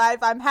best life.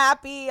 I'm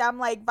happy. I'm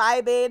like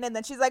vibing, and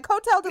then she's like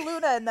Hotel de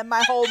Luna, and then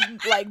my whole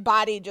like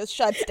body just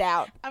shuts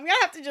down. I'm gonna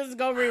have to just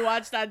go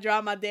rewatch that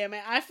drama. Damn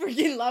it, I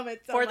freaking love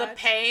it so For much. the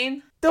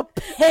pain. The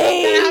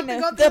pain. I have to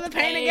go through the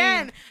pain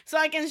again so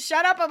I can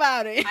shut up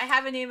about it. I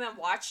haven't even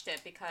watched it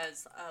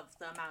because of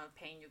the amount of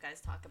pain you guys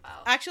talk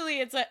about.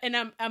 Actually, it's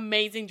an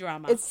amazing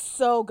drama. It's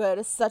so good.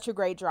 It's such a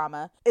great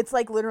drama. It's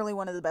like literally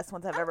one of the best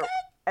ones I've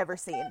ever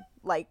seen.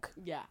 Like,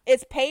 yeah.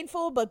 it's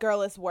painful, but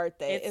girl, it's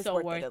worth it. It's so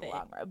worth in the it.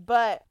 long run.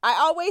 But I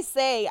always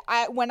say,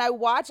 when I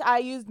watch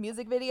IU's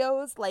music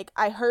videos, like,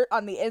 I hurt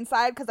on the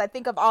inside because I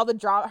think of all the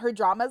her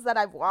dramas that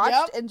I've watched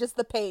Yep. and just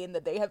the pain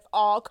that they have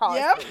all caused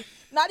Yep. me.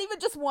 Not even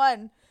just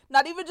one.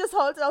 Not even just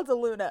Hotel de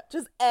Luna.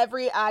 Just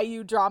every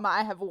IU drama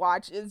I have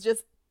watched is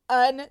just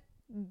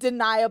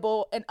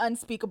undeniable and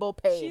unspeakable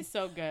pain. She's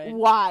so good.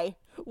 Why?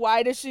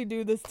 Why does she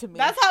do this to me?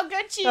 That's how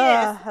good she is.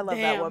 I love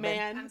Damn, that woman.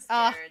 man. I'm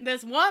scared.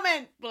 This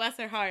woman, bless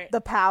her heart.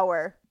 The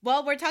power.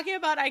 Well, we're talking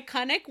about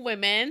iconic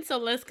women, so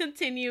let's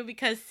continue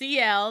because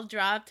CL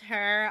dropped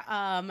her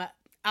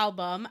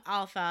album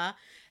Alpha,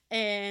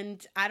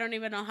 and I don't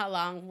even know how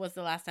long was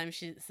the last time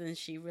since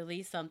she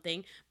released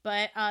something,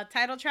 but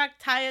title track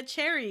Taya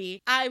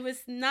Cherry. I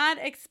was not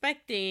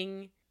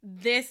expecting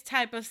this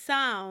type of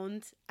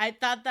sound. I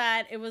thought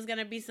that it was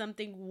gonna be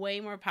something way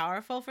more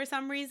powerful for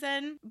some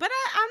reason, but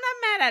I'm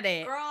not mad at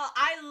it. Girl,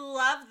 I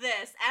love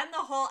this and the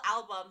whole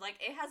album. Like,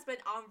 it has been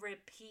on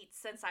repeat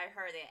since I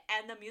heard it,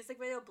 and the music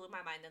video blew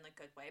my mind in a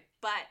good way.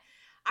 But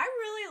I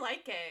really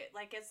like it.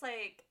 Like, it's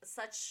like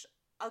such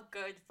a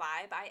good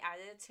vibe. I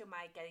added it to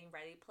my getting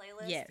ready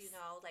playlist. Yes.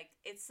 Like,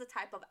 it's the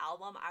type of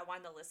album I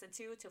want to listen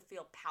to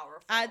feel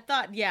powerful. I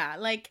thought, yeah,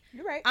 like,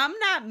 You're right. I'm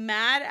not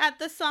mad at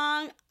the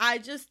song. I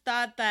just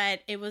thought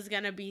that it was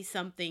gonna be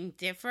something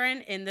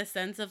different in the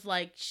sense of,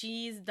 like,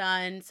 she's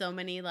done so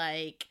many,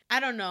 like, I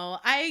don't know.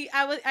 I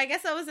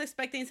guess I was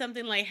expecting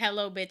something like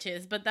Hello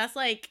Bitches, but that's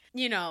like,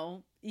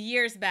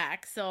 years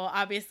back. So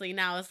obviously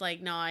now it's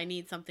like, no, I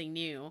need something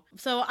new.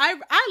 So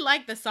I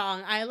like the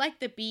song. I like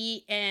the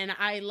beat, and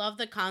I love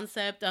the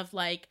concept of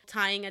like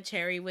tying a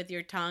cherry with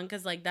your tongue,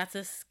 because like that's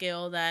a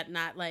skill that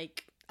not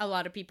like a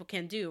lot of people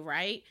can do,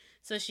 right?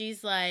 So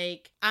she's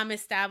like, I'm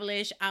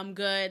established, I'm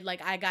good,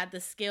 like I got the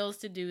skills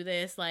to do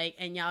this, like,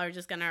 and y'all are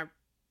just gonna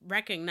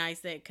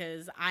recognize it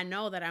because I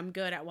know that I'm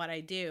good at what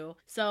I do.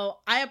 So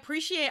I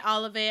appreciate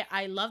all of it.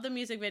 I love the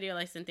music video,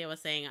 like Cynthia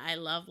was saying. I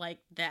love like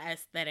the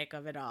aesthetic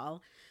of it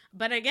all.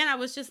 But again, I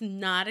was just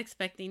not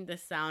expecting the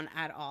sound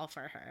at all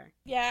for her.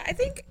 Yeah, I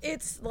think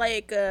it's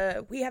like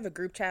we have a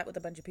group chat with a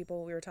bunch of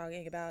people. We were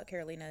talking about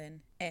Carolina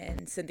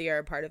and Cynthia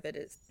are part of it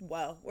as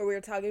well, where we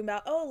were talking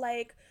about,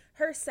 like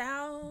her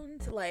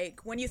sound, like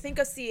when you think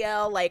of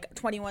CL, like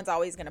 21's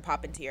always going to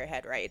pop into your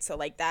head, right? So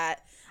like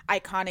that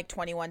iconic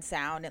 21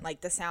 sound and like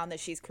the sound that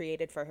she's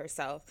created for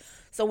herself.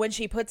 So when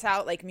she puts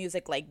out like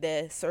music like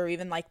this, or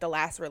even like the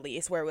last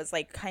release where it was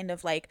like kind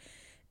of like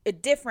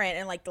different,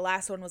 and like the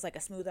last one was like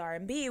a smooth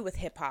R&B with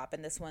hip hop,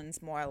 and this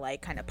one's more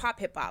like kind of pop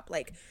hip hop,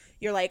 like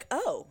you're like,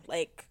 oh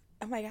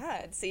my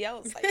god,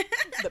 CL's like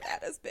the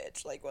baddest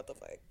bitch, like what the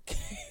fuck.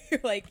 You're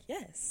like,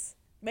 yes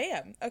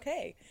ma'am,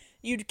 okay,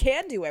 you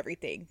can do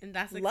everything, And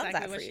that's Love exactly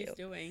that what for she's you.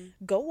 doing.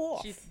 Go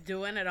off. She's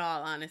doing it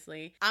all,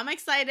 honestly. I'm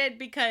excited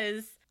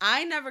because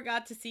I never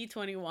got to see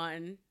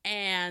 21,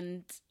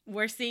 and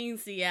we're seeing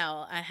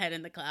CL ahead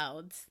in the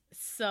clouds.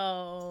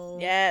 So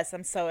Yes,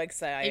 I'm so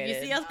excited.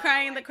 if you see us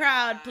crying in my the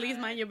crowd, God. please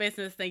mind your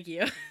business. Thank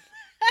you.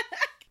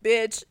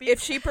 Bitch,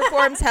 if she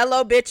performs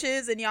Hello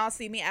Bitches and y'all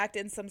see me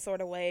acting some sort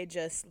of way,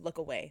 just look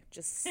away.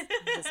 Just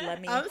let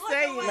me I'm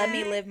saying. let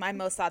me live my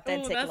most Ooh,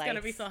 authentic that's life.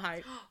 gonna be so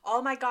hype.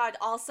 Oh my god.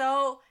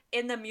 Also,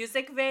 in the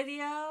music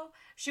video,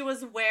 she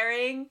was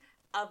wearing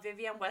a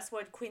Vivienne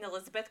Westwood Queen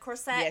Elizabeth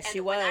corset. Yes, and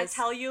she when I was.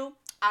 tell you,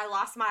 I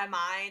lost my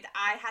mind.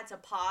 I had to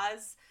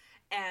pause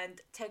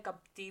and take a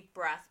deep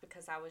breath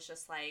because I was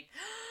just like,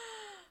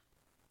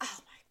 Oh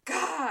my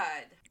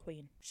God.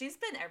 Queen. She's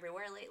been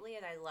everywhere lately,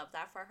 and I love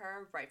that for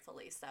her,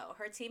 rightfully so.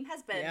 Her team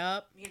has been,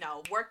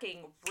 Yep.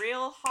 working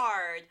real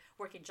hard,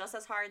 working just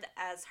as hard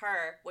as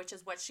her, which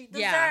is what she deserves.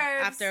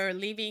 Yeah, after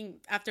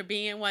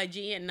being in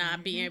YG and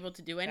not being able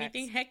to do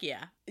anything, heck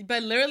yeah.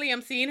 But literally,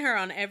 I'm seeing her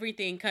on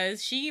everything,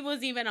 because she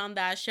was even on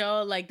that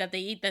show, like, that they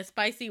eat the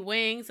spicy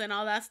wings and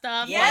all that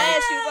stuff.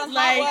 Yes, she was on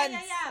like- Hot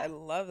Ones. Yeah. I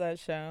love that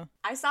show.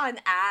 I saw an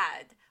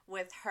ad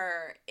with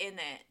her in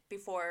it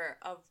before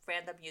a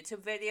random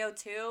YouTube video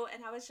too,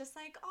 and I was just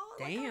like, oh,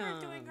 look at her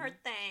doing her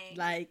thing.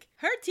 Like,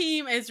 her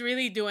team is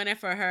really doing it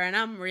for her, and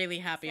I'm really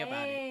happy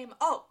about it. Same.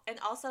 Oh, and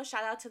also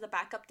shout out to the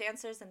backup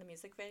dancers in the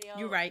music video.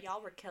 You're right.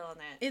 Y'all were killing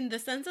it. In the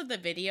sense of the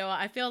video,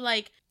 I feel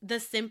like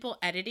the simple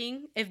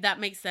editing, if that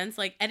makes sense,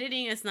 like,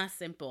 editing is not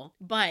simple,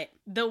 but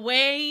the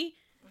way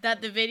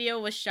that the video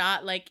was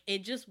shot, like,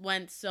 it just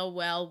went so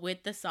well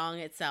with the song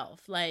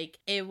itself. Like,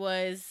 it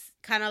was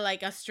kind of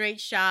like a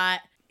straight shot.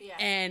 Yeah.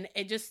 And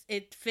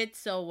it fits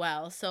so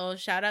well. So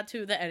shout out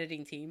to the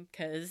editing team,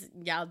 because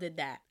y'all did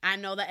that. I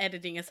know the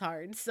editing is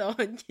hard, so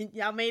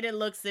y'all made it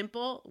look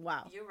simple.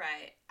 Wow. You're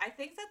right. I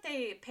think that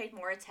they paid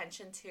more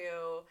attention to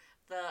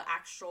the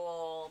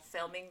actual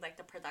filming, like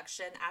the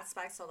production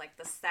aspect, so like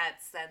the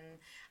sets and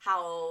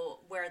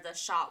where the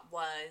shot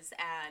was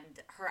and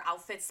her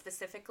outfits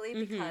specifically,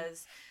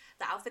 because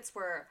the outfits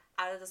were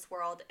out of this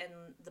world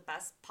in the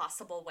best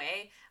possible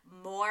way,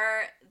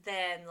 more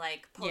than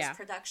like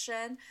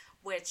post-production,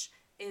 which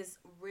is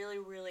really,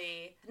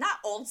 really not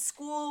old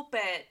school,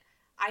 but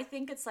I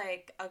think it's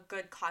like a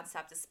good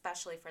concept,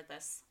 especially for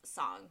this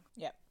song.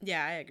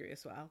 Yeah, I agree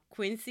as well.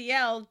 Quincy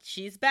L,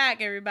 she's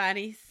back,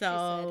 everybody.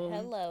 So She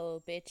said,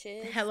 hello,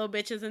 bitches. hello,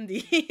 bitches,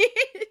 indeed.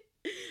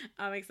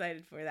 I'm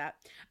excited for that.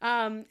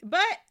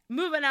 But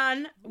moving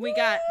on, we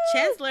got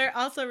Chancellor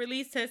also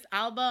released his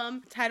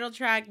album, title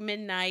track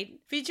Midnight,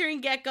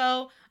 featuring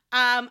Gecko.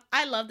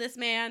 I love this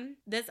man.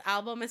 This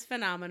album is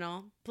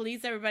phenomenal.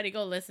 Please, everybody,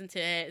 go listen to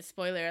it.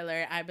 Spoiler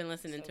alert, I've been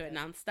listening to it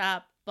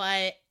nonstop.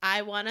 But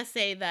I want to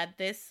say that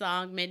this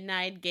song,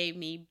 Midnight, gave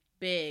me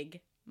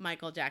big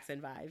Michael Jackson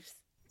vibes.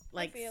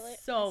 Like,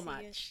 so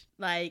much.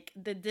 Like,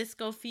 the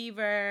disco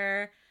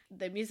fever,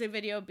 the music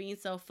video being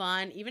so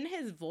fun, even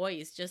his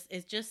voice,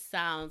 it just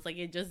sounds like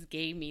it just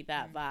gave me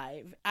that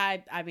vibe.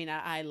 I mean,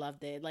 I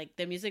loved it. Like,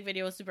 the music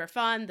video was super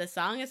fun. The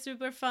song is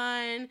super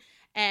fun.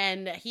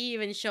 And he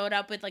even showed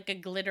up with like a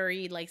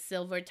glittery like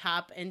silver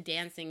top and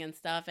dancing and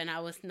stuff. And I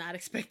was not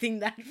expecting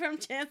that from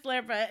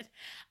Chancellor, but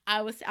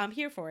I'm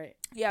here for it.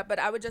 Yeah, but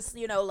I would just,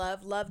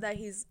 love that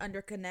he's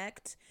under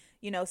Connect,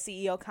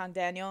 CEO Kang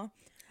Daniel.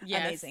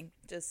 Yes. Amazing.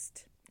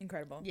 Just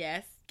incredible.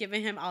 Yes.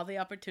 Giving him all the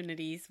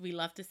opportunities. We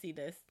love to see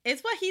this.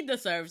 It's what he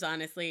deserves,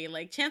 honestly.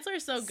 Like, Chancellor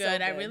is so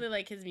good. I really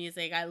like his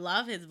music. I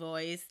love his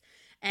voice.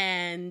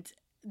 And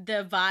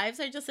the vibes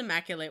are just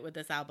immaculate with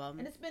this album.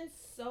 And it's been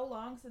so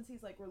long since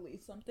he's like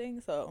released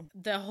something, so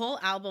the whole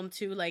album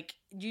too, like,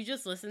 you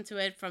just listen to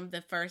it from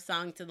the first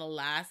song to the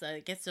last,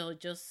 it gets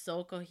just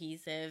so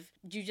cohesive.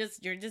 You're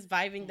just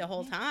vibing the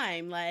whole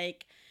time.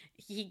 Like,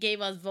 he gave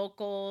us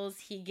vocals,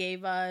 he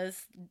gave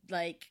us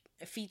like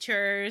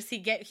features, he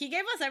gave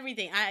us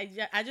everything.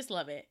 I just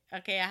love it.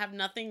 Okay, I have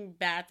nothing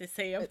bad to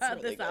say about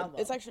really this good. album.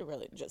 It's actually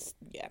really just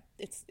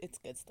it's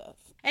good stuff.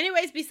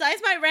 Anyways,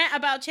 besides my rant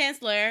about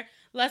Chancellor,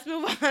 let's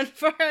move on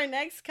for our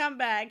next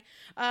comeback.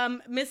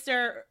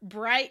 Mr.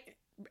 Bright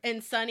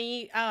and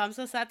Sunny. Oh, I'm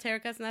so sad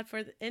Terika's not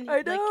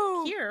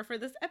here for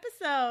this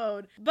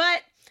episode.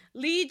 But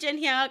Lee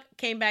Jin-hyuk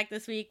came back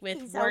this week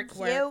with He's Work so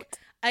Work. cute.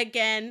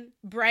 Again,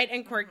 bright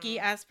and quirky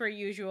as per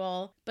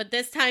usual. But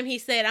this time he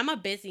said, I'm a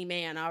busy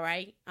man, all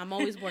right? I'm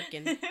always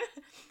working.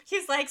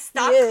 He's like,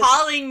 stop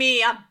calling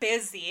me, I'm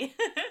busy.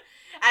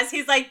 As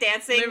he's like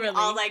dancing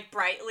all like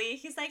brightly.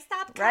 He's like,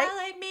 stop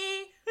calling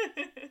me.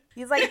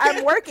 He's like,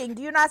 I'm working.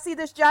 Do you not see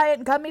this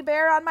giant gummy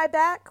bear on my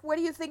back? What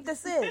do you think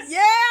this is?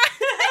 Yeah!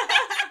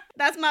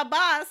 That's my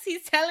boss.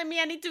 He's telling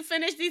me I need to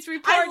finish these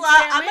reports.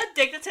 I'm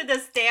addicted to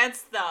this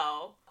dance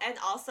though. And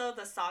also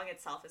the song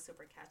itself is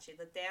super catchy.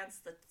 The dance,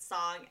 the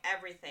song,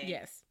 everything.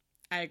 Yes,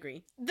 I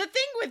agree. The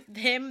thing with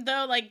him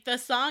though, like, the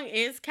song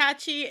is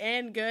catchy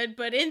and good,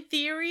 but in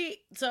theory,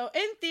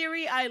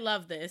 I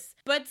love this.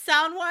 But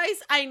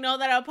sound-wise, I know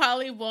that I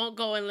probably won't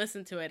go and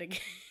listen to it again.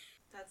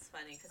 That's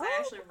funny, because I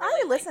actually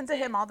really listen to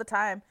him all the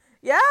time.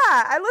 Yeah,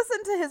 I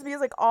listen to his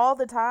music all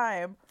the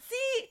time.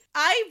 See,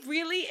 I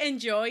really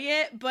enjoy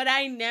it, but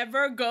I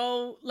never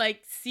go,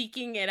 like,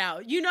 seeking it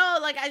out.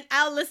 Like,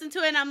 I'll listen to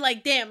it and I'm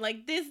like, damn,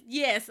 like, this,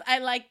 yes, I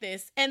like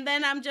this. And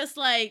then I'm just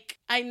like,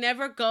 I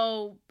never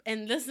go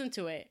and listen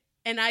to it.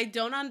 And I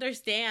don't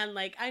understand.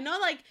 Like, I know,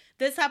 like,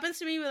 this happens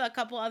to me with a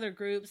couple other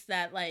groups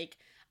that, like,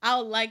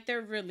 I'll like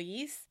their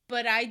release,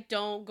 but I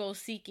don't go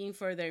seeking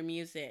for their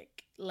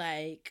music,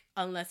 like,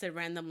 unless it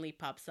randomly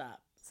pops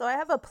up. So I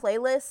have a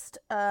playlist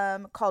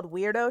called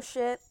Weirdo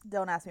Shit.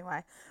 Don't ask me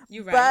why.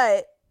 You're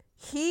right. But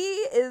he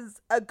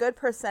is a good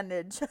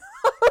percentage of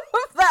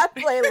that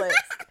playlist.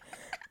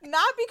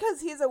 Not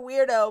because he's a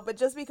weirdo, but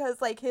just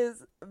because like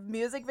his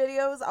music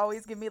videos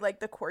always give me like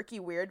the quirky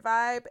weird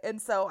vibe, and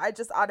so I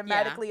just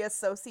automatically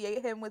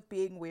associate him with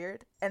being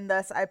weird, and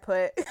thus I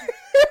put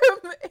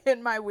him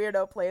in my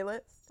weirdo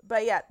playlist.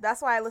 But yeah,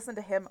 that's why I listen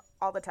to him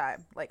all the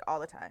time, like all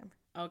the time.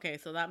 Okay,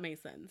 so that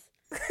makes sense.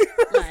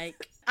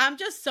 Like, I'm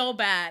just so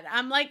bad.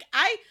 I'm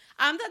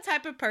the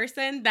type of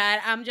person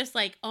that I'm just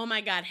like, oh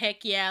my god,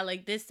 heck yeah,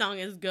 like this song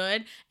is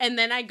good, and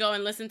then I go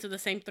and listen to the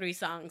same 3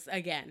 songs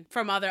again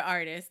from other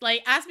artists.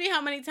 Like, ask me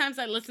how many times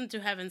I listen to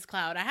Heaven's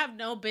Cloud. I have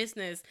no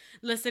business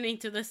listening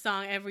to this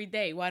song every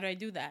day. Why do I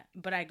do that?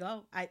 But I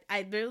go. I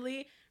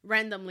literally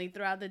randomly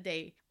throughout the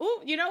day.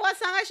 Ooh, you know what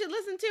song I should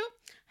listen to?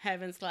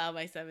 Heaven's Cloud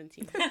by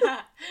 17.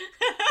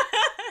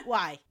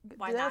 Why?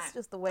 Why That's not?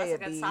 just the way That's it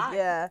a good be. song.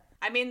 Yeah.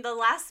 I mean, the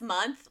last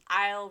month,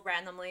 I'll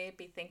randomly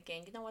be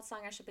thinking, you know what song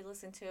I should be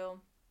listening to?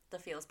 The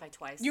Feels by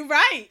Twice. You're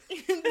right.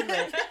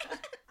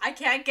 I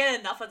can't get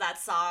enough of that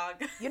song.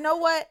 You know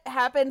what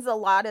happens a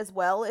lot as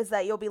well is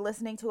that you'll be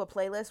listening to a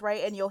playlist,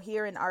 right? And you'll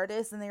hear an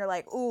artist and then you're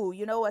like, ooh,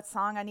 you know what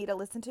song I need to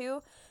listen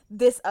to?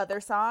 This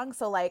other song.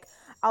 So like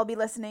I'll be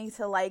listening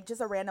to like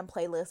just a random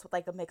playlist with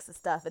like a mix of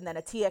stuff, and then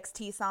a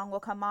TXT song will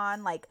come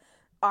on, like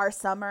Our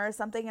Summer or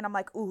something, and I'm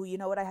like, ooh, you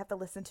know what I have to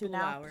listen to Blue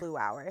now? Hour. Blue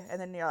Hour. And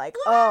then you're like,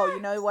 oh,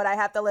 you know what I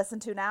have to listen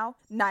to now?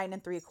 9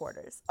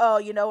 3/4. Oh,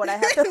 you know what I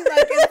have to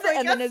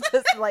and then it's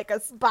just like a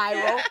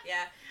spiral.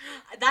 Yeah.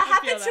 That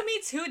happened that. to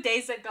me 2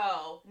 days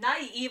ago.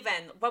 Not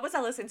even. What was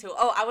I listening to?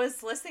 Oh, I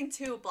was listening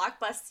to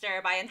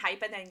Blockbuster by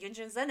Enhypen and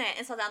Yunjun's in it.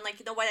 And so then I'm like,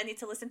 you know what I need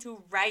to listen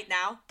to right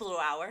now? Blue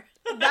Hour.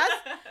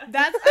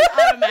 That's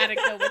an automatic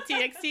though with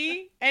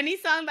TXT. Any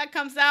song that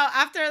comes out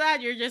after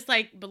that, you're just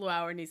like, Blue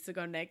Hour needs to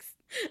go next.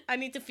 I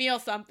need to feel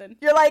something.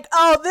 You're like,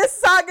 oh, this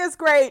song is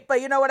great,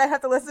 but you know what I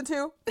have to listen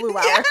to? Blue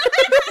Hour.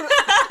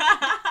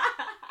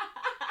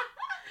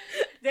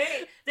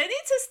 They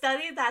need to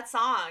study that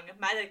song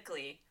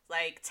medically.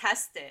 Like,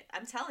 test it.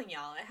 I'm telling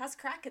y'all, it has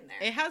crack in there.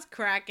 It has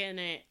crack in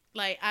it.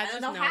 Like, I don't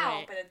just know know how,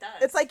 it. but it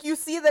does. It's like you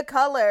see the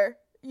color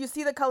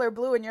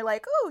blue, and you're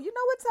like, oh, you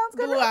know what sounds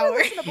good? Blue I'm gonna Hour.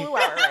 listen to Blue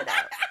Hour right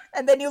now.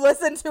 And then you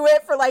listen to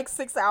it for like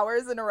 6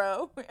 hours in a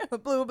row. Blue,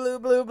 blue, blue,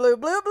 blue, blue,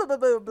 blue, blue, blue,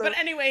 blue. But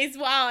anyways,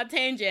 wow, a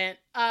tangent.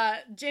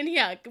 Jin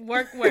Hyuk,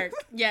 work.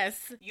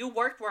 Yes. You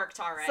worked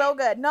all right. So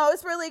good. No,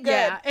 it's really good.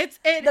 Yeah,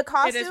 the The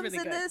costumes it is really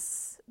in good.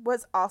 this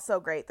was also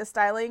great. The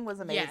styling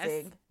was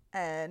amazing. Yes.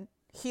 And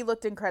he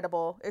looked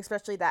incredible,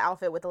 especially that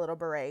outfit with the little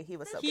beret. He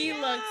was so He cute.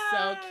 looked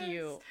so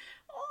cute. Oh,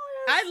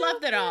 I that's so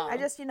loved it all. I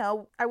just,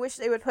 I wish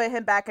they would put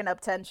him back in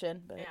Up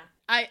Tension. But Yeah.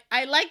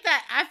 I like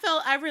that.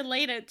 I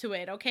related to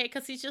it, okay?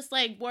 Because he's just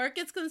like, work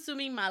is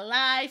consuming my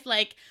life.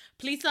 Like,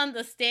 please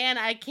understand,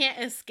 I can't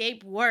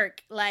escape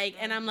work. Like,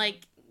 and I'm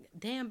like,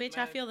 damn, bitch,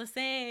 I Right. feel the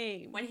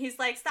same. When he's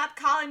like, stop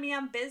calling me,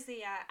 I'm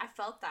busy. I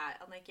felt that.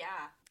 I'm like,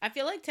 yeah. I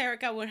feel like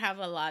Terika would have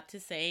a lot to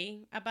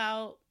say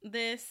about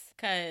this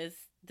because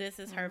this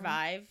is her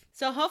vibe.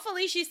 So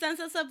hopefully she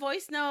sends us a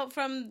voice note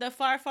from the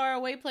far, far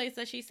away place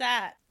that she's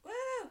at. Woo!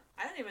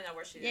 I don't even know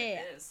where she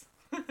Yeah. is.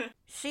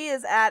 she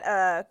is at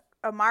a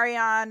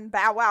Marion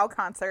Bow Wow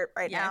concert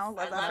right Yes, now.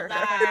 I Love love for her.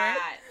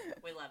 that.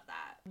 We love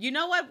that. You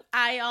know what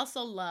I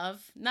also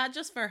love? Not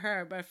just for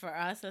her, but for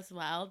us as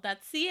well.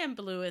 That CN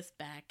Blue is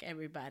back,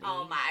 everybody.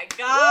 Oh my Woo!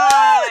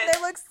 god. They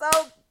look so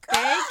good.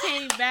 They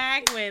came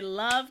back with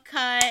Love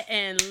Cut,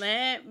 and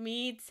let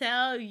me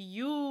tell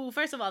you,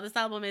 first of all, this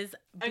album is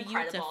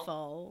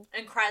beautiful.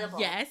 Incredible.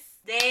 Yes.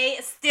 They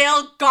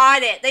still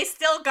got it. They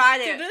still got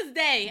To it. this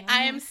day,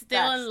 I am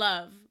still Facts. in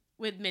love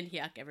with Min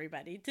Hyuk,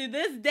 everybody. To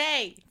this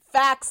day,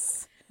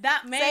 Facts.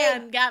 that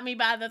man Same. got me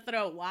by the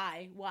throat.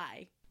 Why?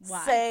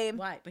 Same.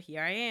 Why? But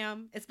here I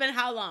am. It's been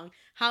how long?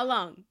 How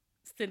long,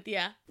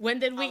 Cynthia? When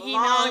did we A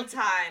email? long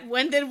time.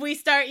 When did we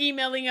start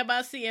emailing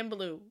about CN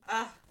Blue?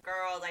 Ugh,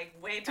 girl, like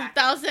way back.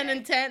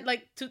 2010,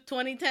 like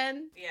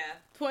 2010, Yeah.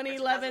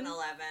 2011.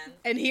 2011.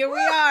 And here we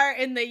are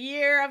in the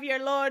year of your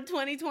Lord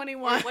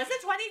 2021. Was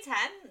it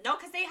 2010? No,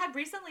 because they had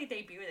recently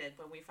debuted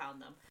when we found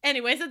them.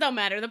 Anyways, it don't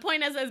matter. The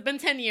point is, it's been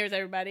 10 years,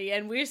 everybody,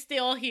 and we're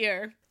still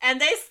here.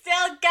 And they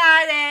still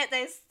got it.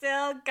 They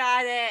still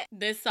got it.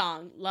 This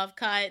song, Love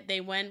Cut,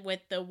 they went with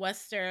the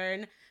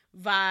Western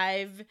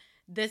vibe.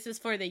 This is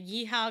for the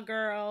Yeehaw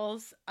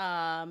girls.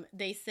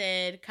 They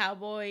said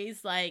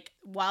cowboys, like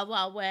Wild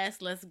Wild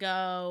West, let's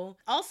go.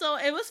 Also,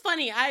 it was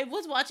funny. I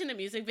was watching a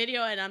music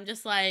video and I'm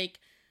just like,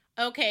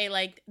 okay,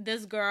 like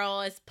this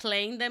girl is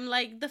playing them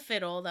like the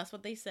fiddle. That's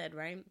what they said,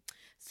 right?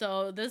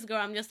 So this girl,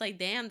 I'm just like,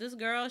 damn, this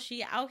girl,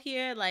 she out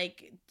here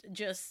like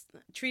just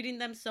treating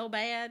them so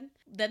bad.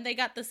 Then they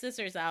got the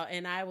scissors out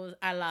and I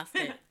lost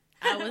it.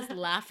 I was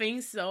laughing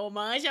so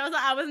much.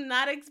 I was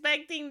not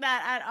expecting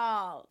that at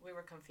all. We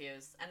were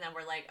confused. And then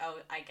we're like, oh,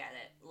 I get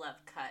it. Love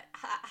cut.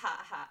 Ha,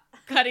 ha, ha.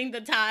 Cutting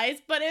the ties.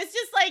 But it's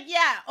just like,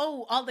 yeah,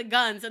 oh, all the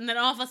guns. And then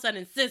all of a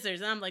sudden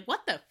scissors. And I'm like,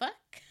 what the fuck?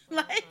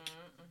 Like,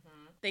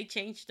 they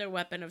changed their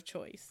weapon of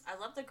choice. I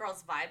love the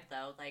girl's vibe,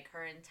 though. Like,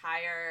 her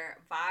entire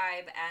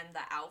vibe and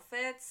the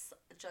outfits.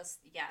 Just,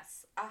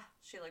 yes. Ah,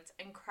 she looked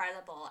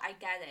incredible. I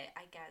get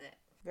it.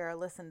 Girl,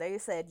 listen, they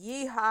said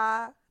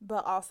yeehaw,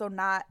 but also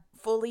not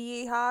fully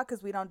yeehaw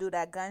because we don't do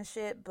that gun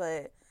shit,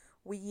 but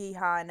we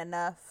yeehawing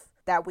enough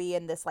that we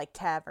in this like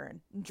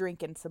tavern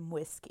drinking some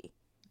whiskey.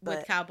 But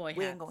With cowboy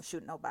we hats. ain't gonna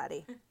shoot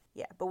nobody.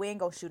 Yeah, but we ain't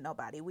gonna shoot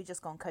nobody. We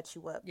just gonna cut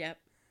you up. Yep.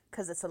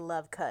 Because it's a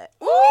love cut.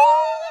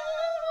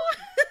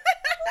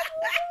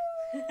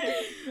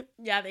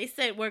 Yeah, they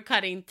said we're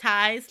cutting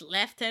ties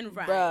left and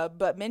right. Bruh,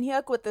 but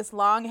Minhyuk with this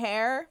long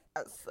hair,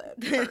 I said,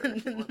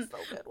 he looked so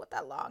good with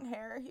that long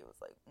hair. He was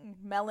like,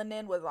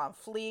 melanin was on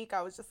fleek.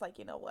 I was just like,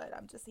 you know what?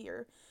 I'm just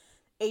here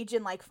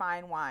aging like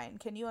fine wine.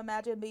 Can you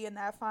imagine being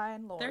that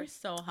fine? Lord. They're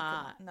so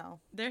hot. No.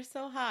 They're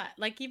so hot.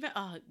 Like even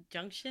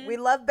Junction. We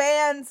love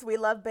bands. We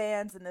love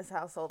bands in this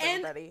household,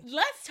 And everybody.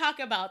 let's talk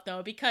about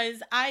though,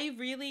 because I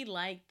really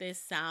like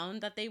this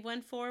sound that they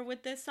went for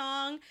with this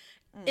song.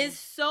 It's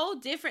so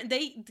different.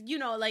 They,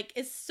 like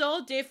it's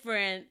so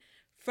different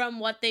from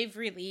what they've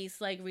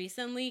released like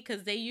recently,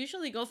 because they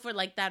usually go for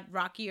like that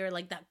rocky or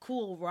like that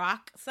cool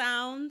rock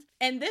sound,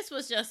 and this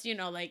was just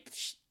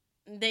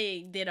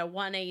they did a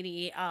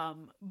 180,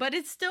 but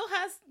it still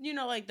has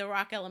like the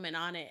rock element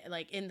on it,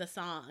 like in the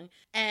song.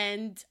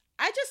 And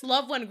I just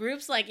love when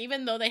groups, like,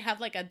 even though they have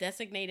like a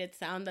designated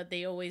sound that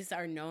they always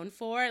are known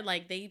for,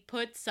 like they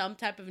put some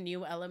type of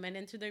new element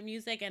into their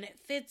music, and it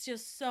fits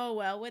just so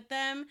well with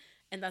them.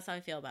 And that's how I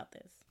feel about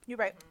this. You're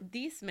right.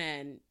 These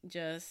men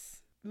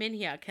just...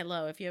 Minhyuk,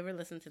 hello. If you ever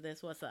listen to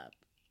this, what's up?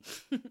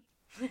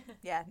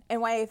 Yeah.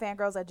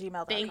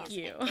 NYAfangirls@gmail.com. Thank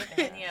you. If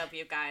any of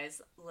you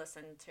guys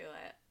listen to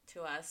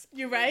us.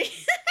 You're right.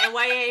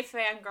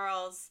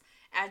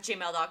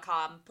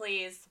 NYAfangirls@gmail.com.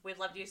 Please, we've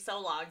loved you so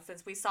long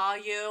since we saw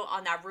you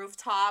on that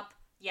rooftop.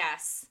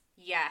 Yes.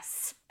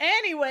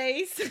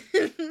 Anyways.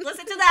 Listen to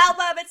the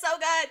album. It's so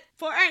good.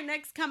 For our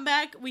next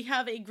comeback, we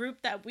have a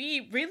group that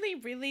we really,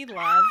 really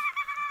love.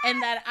 And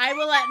that I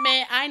will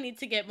admit I need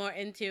to get more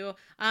into.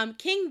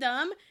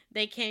 Kingdom,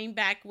 they came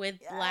back with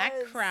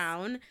Black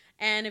Crown.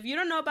 And if you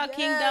don't know about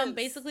Kingdom,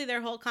 basically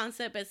their whole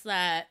concept is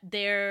that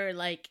they're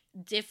like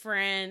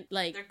different,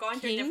 like they're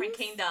going through different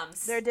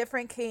kingdoms. They're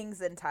different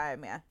kings in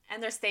time, yeah.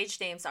 And their stage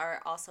names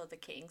are also the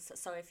kings.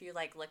 So if you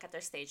like look at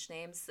their stage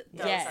names,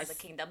 those are the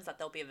kingdoms that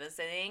they'll be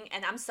visiting.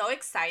 And I'm so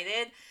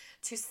excited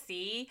to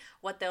see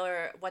what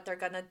they're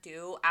gonna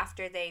do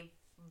after they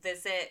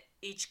visit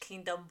each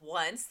kingdom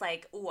once.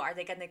 Like, ooh, are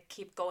they gonna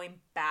keep going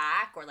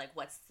back, or like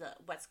what's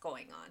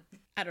going on?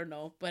 I don't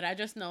know, but I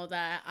just know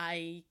that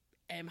I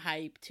am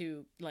hyped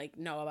to like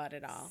know about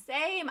it all.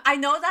 Same. I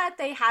know that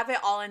they have it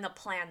all in the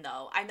plan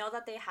though. I know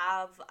that they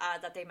have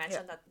that they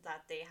mentioned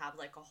that they have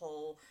like a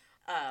whole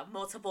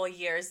multiple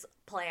years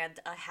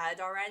planned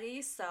ahead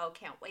already, so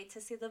can't wait to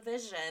see the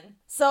vision.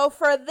 So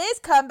for this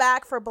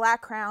comeback for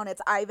Black Crown,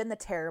 it's Ivan the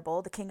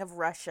Terrible, the King of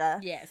Russia.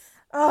 Yes.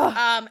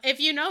 Ugh. If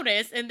you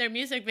notice in their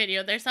music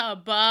video, there's a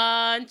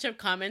bunch of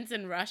comments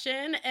in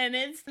Russian, and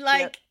it's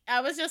like,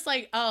 I was just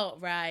like, oh,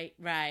 right,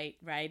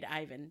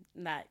 Ivan,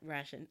 not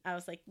Russian. I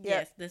was like,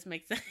 yes, this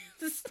makes sense.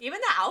 Even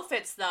the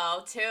outfits,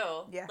 though,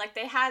 too. Yeah. Like,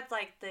 they had,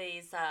 like,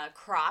 these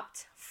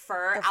cropped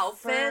fur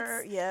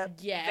outfits. Yeah.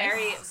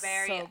 Very,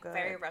 so good.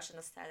 very Russian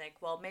aesthetic.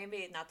 Well,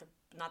 maybe not the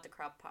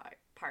crop part,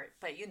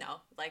 but,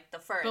 like, the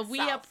fur But itself.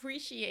 we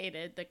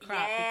appreciated the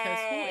crop because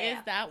who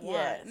is that one?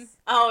 Yes.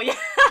 Oh, yeah.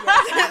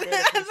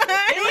 Yes,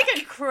 They look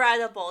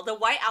incredible. The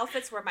white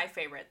outfits were my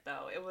favorite,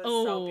 though. It was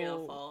so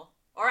beautiful.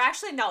 Or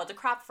actually, no, the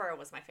crop fur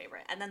was my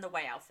favorite. And then the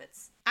white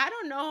outfits. I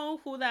don't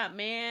know who that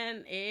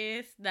man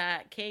is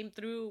that came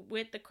through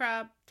with the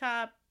crop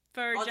top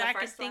fur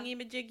jacket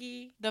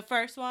thingy-majiggy. The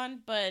first one,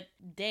 but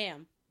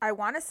damn. I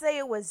want to say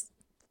it was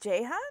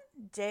Jahan?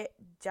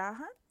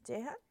 Jahan?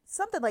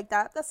 Something like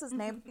that. That's his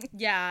name.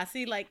 Yeah,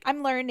 see, like...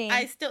 I'm learning.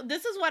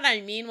 This is what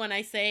I mean when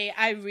I say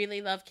I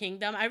really love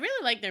Kingdom. I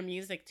really like their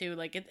music, too.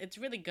 Like, it's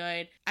really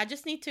good. I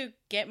just need to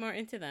get more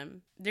into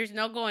them. There's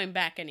no going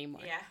back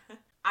anymore. Yeah.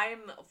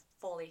 I'm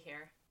fully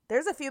here.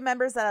 There's a few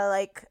members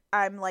that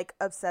I'm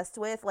obsessed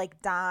with,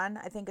 like Don.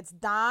 I think it's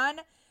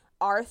Don,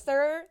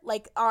 Arthur,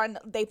 like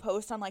they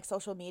post on like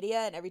social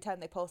media, and every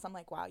time they post, I'm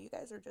like, wow, you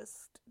guys are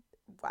just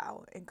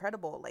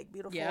incredible, like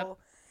beautiful. Yep.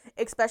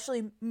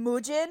 Especially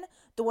Mujin,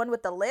 the one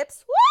with the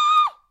lips. Woo!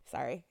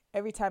 Sorry.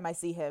 Every time I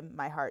see him,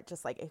 my heart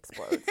just like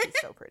explodes. He's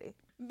so pretty.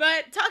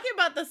 But talking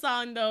about the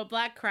song though,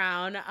 Black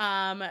Crown,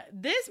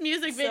 this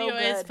music video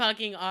is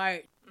fucking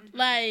art.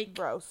 Like,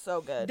 bro,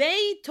 so good.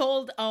 They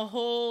told a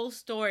whole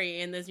story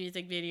in this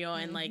music video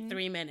in like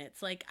 3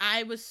 minutes. Like,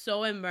 I was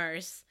so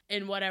immersed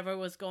in whatever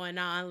was going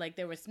on. Like,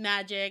 there was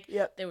magic,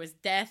 there was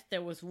death,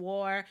 there was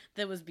war,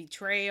 there was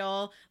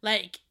betrayal.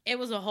 Like, it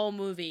was a whole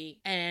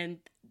movie. And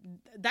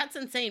that's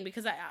insane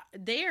because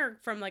they are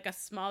from like a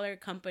smaller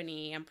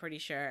company, I'm pretty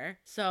sure.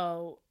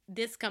 So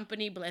this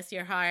company, bless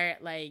your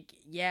heart, like,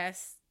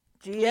 yes,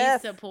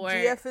 please support.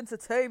 GF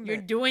Entertainment. You're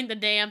doing the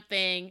damn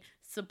thing,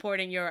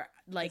 supporting your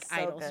like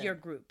idols, your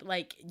group.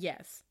 Like,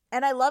 yes.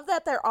 And I love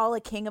that they're all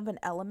a king of an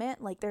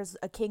element. Like, there's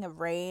a king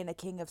of rain, a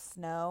king of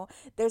snow.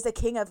 There's a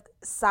king of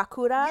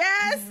Sakura.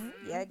 Yes!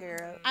 Mm-hmm. Yeah,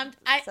 girl.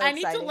 I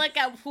need to look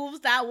at who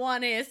that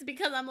one is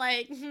because I'm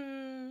like,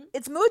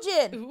 It's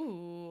Mujin.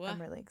 Ooh.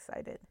 I'm really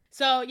excited.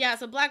 So yeah,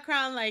 so Black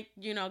Crown, like,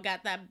 you know,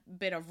 got that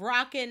bit of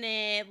rock in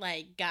it,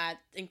 like got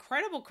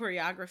incredible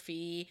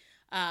choreography,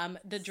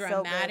 the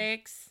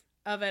dramatics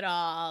of it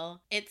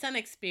all. It's an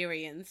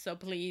experience. So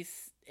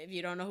please, if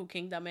you don't know who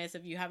Kingdom is,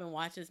 if you haven't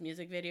watched this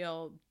music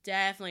video,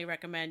 definitely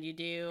recommend you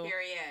do.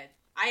 Period.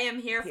 I am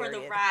here for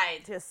the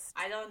ride.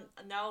 I don't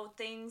know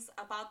things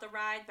about the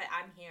ride, but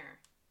I'm here.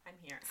 I'm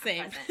here.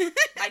 Same. I'm present.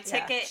 My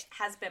ticket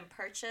has been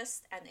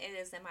purchased and it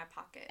is in my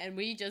pocket. And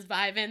we just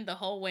vibing the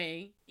whole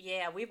way.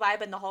 Yeah, we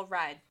vibing the whole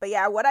ride. But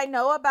yeah, what I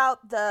know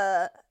about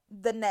the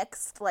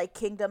next like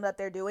kingdom that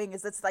they're doing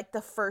is it's like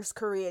the first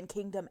Korean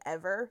kingdom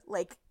ever.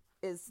 Like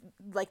is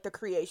like the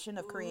creation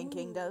of Korean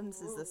kingdoms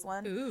is this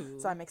one.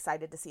 Ooh. So I'm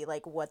excited to see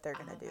like what they're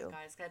gonna do. Oh my god,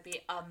 it's gonna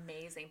be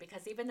amazing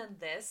because even in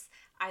this,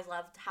 I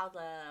loved how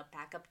the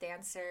backup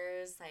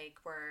dancers like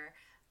were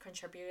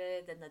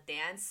contributed in the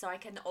dance, so I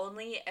can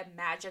only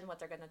imagine what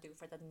they're gonna do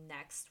for the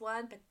next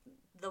one. But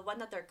the one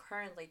that they're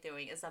currently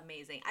doing is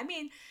amazing. I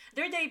mean,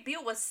 their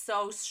debut was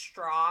so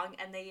strong,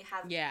 and they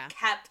have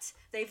kept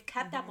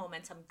that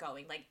momentum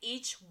going. Like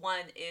each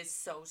one is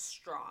so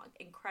strong,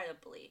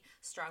 incredibly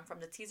strong, from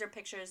the teaser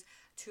pictures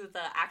to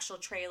the actual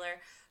trailer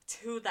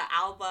to the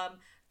album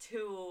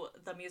to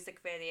the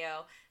music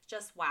video.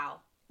 Just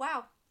wow.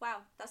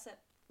 That's it.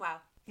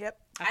 Wow. Yep.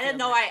 I didn't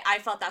know I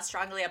felt that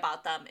strongly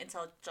about them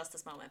until just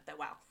this moment, but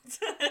wow.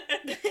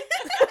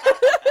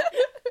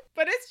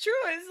 But it's true.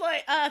 It's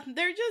like,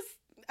 they're just,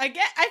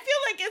 again, I feel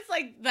like it's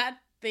like that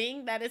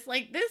thing that it's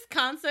like, this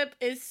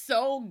concept is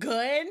so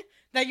good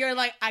that you're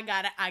like, I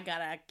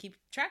gotta keep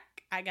track.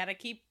 I gotta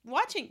keep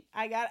watching.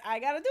 I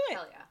gotta do it.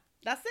 Hell yeah.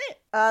 That's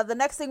it. The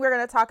next thing we're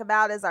gonna talk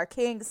about is our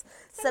Kings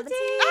 17.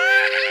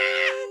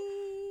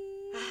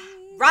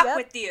 Rock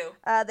with you.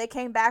 They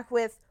came back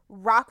with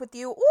Rock With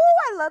You. Ooh,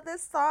 I love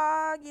this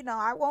song. You know,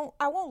 I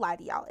won't lie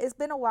to y'all. It's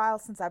been a while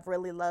since I've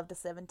really loved a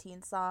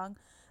 17 song,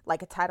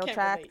 like a title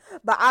track.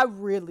 But I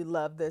really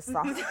love this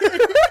song.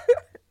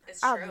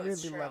 It's true. I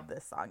really love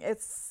this song.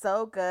 It's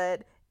so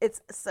good.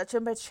 It's such a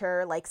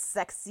mature, like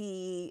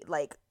sexy,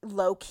 like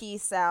low key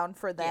sound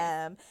for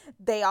them. Yes.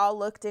 They all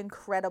looked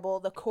incredible.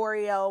 The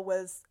choreo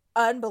was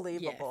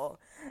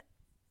unbelievable. Yes.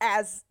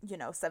 As, you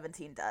know,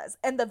 17 does.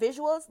 And the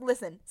visuals,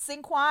 listen,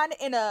 Sinquan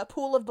in a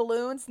pool of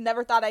balloons,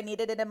 never thought I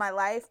needed it in my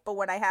life, but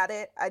when I had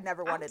it, I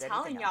never wanted anything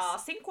else. I'm telling y'all,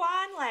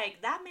 Sinquan,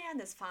 like, that man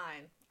is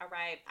fine, all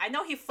right? I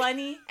know he's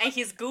funny and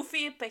he's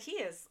goofy, but he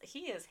is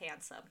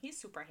handsome. He's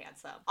super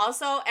handsome.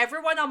 Also,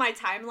 everyone on my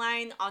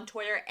timeline on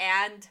Twitter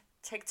and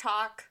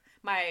TikTok,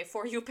 my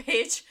For You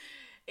page,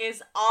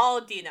 is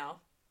all Dino.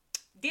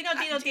 Dino.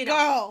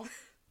 Girl.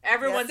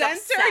 Everyone's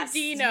obsessed. Censor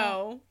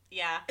Dino.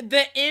 Yeah.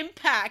 The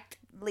impact.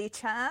 Lee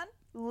Chan?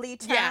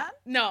 Yeah.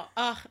 No.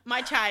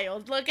 My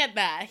child. Look at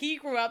that. He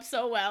grew up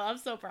so well. I'm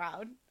so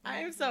proud. I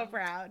am so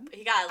proud.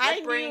 He got a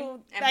lip ring. I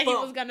knew and that boom.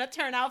 he was gonna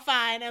turn out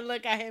fine, and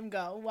look at him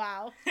go.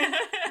 Wow.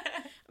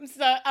 I'm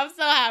so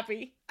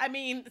happy. I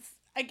mean,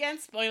 again,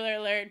 spoiler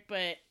alert,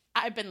 but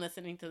I've been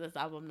listening to this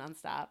album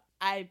nonstop.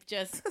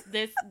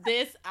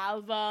 This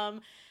album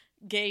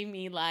gave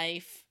me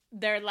life.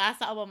 Their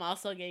last album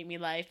also gave me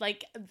life.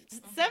 Like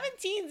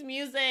 17's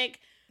music.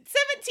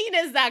 17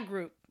 is that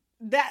group.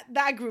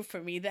 That group for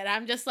me that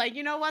I'm just like,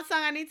 you know what song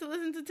I need to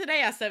listen to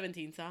today? A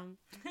 17 song.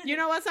 You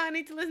know what song I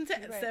need to listen to?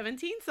 Right.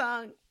 17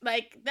 song.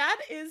 Like, that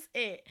is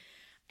it.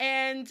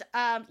 And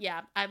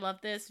yeah, I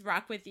love this.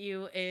 Rock With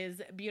You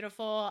is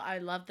beautiful. I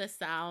love the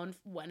sound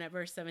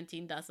whenever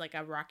 17 does like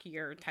a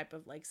rockier type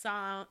of like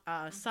song,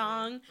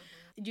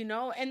 you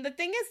know. And the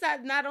thing is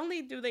that not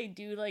only do they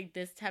do like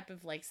this type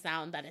of like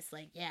sound that is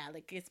like, yeah,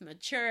 like it's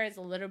mature, it's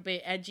a little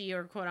bit edgy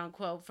or quote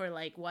unquote for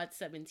like what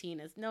 17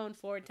 is known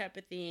for type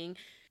of thing.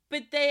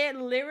 But their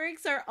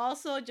lyrics are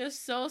also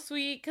just so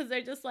sweet because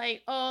they're just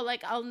like, oh,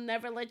 like, I'll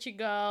never let you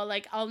go.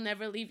 Like, I'll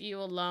never leave you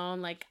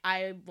alone. Like,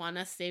 I want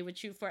to stay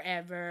with you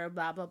forever,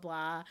 blah, blah,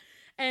 blah.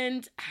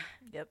 And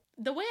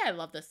the way I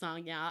love this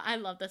song, yeah. I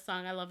love this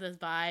song. I love this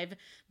vibe,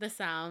 the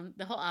sound.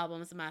 The whole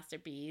album is a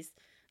masterpiece.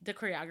 The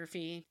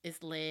choreography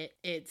is lit.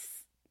 It's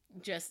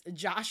just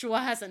Joshua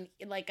has a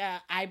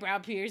eyebrow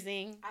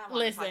piercing. I don't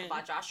want to talk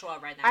about Joshua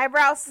right now.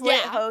 Eyebrow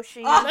slit,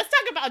 Hoshi. Oh, let's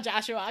talk about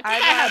Joshua. I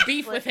have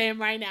beef with him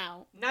right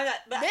now. No,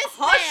 but this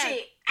Hoshi.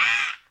 Man,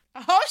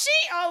 Hoshi?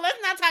 Oh, let's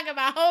not talk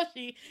about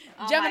Hoshi.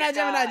 Oh Gemini.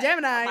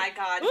 Oh my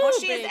God. Ooh,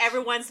 Hoshi is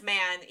everyone's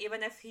man.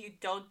 Even if you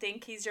don't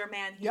think he's your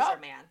man, he's your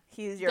man.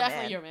 He's your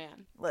Definitely your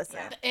man. Listen.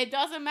 Yeah. It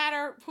doesn't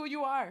matter who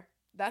you are.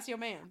 That's your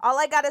man. All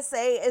I gotta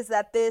say is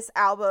that this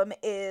album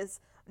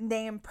is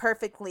named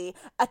perfectly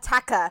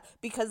Attacka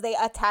because they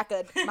attacked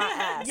my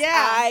ass. Yeah.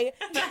 I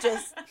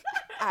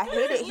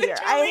hate it here.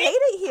 I hate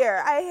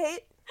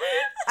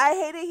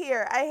it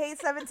here. I hate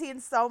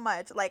 17 so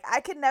much. Like, I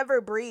can never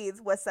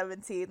breathe with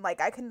 17. Like,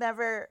 I can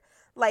never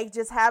like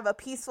just have a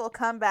peaceful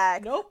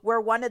comeback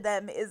where one of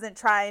them isn't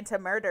trying to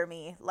murder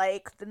me.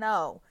 Like,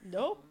 no.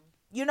 Nope.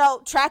 You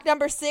know, track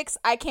number 6,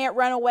 I Can't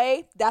Run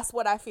Away. That's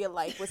what I feel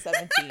like with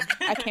 17.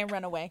 I can't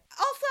run away.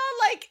 Also,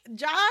 like,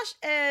 Josh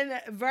and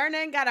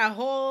Vernon got a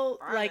whole,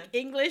 like,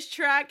 English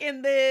track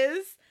in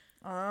this.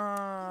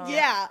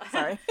 Yeah.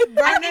 Sorry. I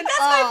Burning think that's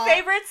my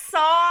favorite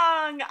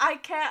song. I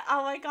can't.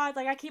 Oh my god!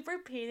 Like I keep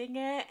repeating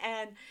it,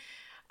 and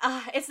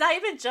it's not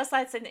even just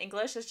that it's in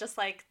English. It's just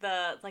like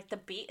the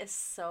beat is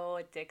so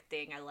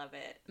addicting. I love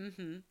it.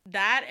 Mm-hmm.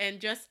 That and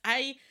just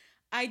I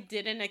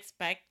didn't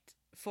expect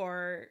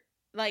for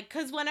like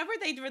because whenever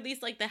they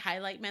release like the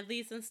highlight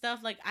medleys and stuff,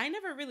 like I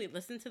never really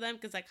listened to them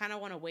because I kind of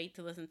want to wait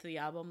to listen to the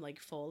album like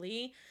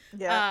fully.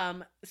 Yeah.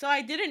 So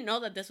I didn't know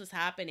that this was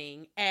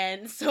happening,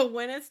 and so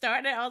when it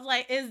started, I was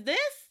like, "Is this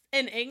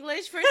in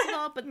English?" First of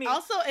all, but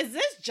also, is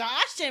this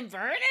Josh and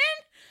Vernon?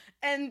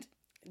 And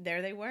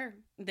there they were.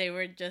 They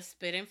were just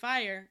spitting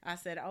fire. I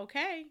said,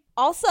 okay.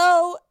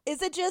 Also,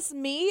 is it just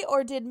me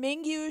or did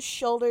Mingyu's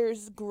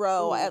shoulders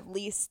grow at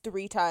least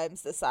 3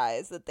 times the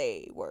size that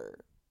they were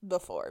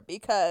before?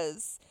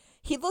 Because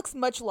he looks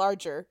much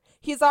larger.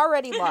 He's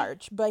already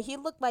large, but he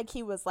looked like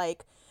he was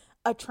like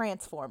a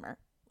transformer.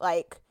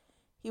 Like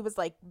he was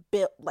like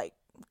built like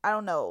I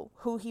don't know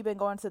who he been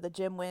going to the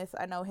gym with.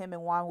 I know him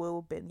and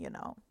Wanwoo been,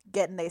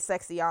 getting they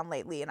sexy on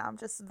lately, and I'm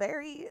just,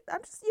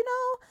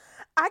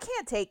 I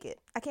can't take it.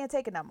 I can't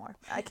take it no more.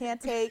 I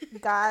can't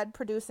take God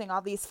producing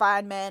all these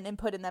fine men and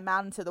putting them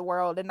out into the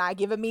world and not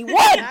giving me one.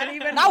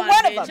 Not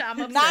one of them.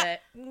 I'm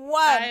upset. Not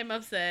one. I am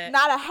upset.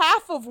 Not a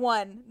half of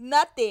one.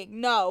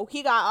 Nothing. No.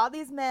 He got all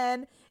these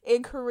men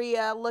in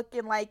Korea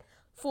looking like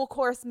full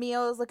course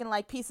meals, looking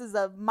like pieces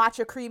of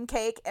matcha cream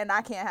cake, and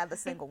I can't have a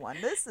single one.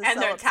 This is and so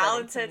they're upsetting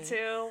talented to me.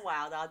 too.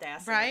 Wow, the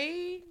audacity.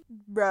 Right?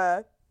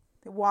 Bruh.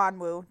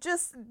 Wanwoo.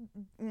 Just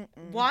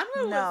Wanwoo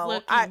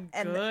was looking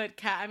good.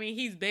 I mean,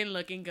 he's been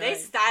looking good. They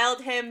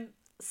styled him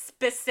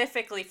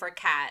specifically for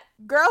Kat.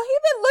 Girl, he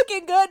been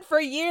looking good for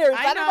years.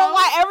 I don't know know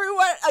why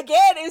everyone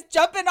again is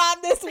jumping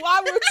on this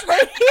Wanwoo train.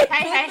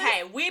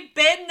 Hey, we've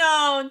been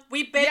known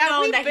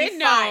that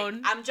he's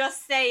fine. I'm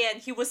just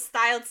saying he was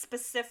styled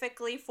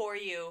specifically for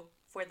you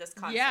for this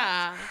concept.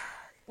 Yeah.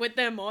 With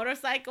the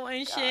motorcycle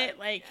and shit.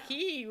 Like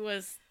he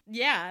was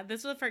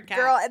this was for Kat.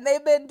 Girl, and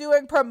they've been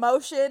doing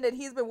promotion and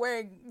he's been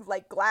wearing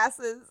like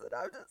glasses and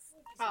I'm just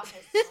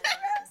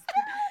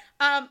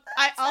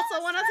I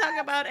also want to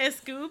talk about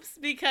Scoops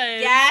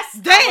because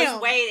I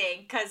was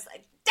waiting because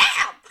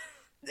damn.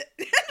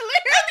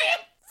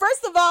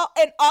 First of all,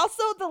 and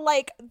also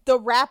the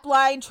rap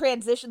line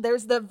transition.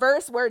 There's the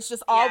verse where it's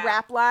just all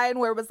rap line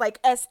where it was like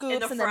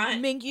Scoops and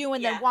then Mingyu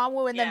and then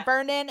Wanwoo and then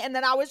Vernon, and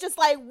then I was just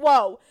like,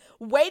 whoa,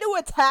 way to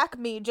attack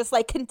me just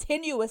like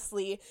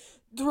continuously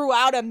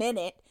throughout a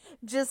minute,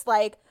 just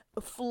like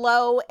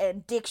flow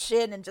and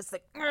diction and just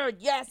like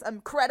yes,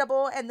 I'm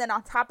credible, and then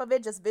on top of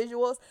it just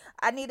visuals.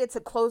 I needed to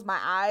close my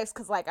eyes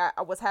because like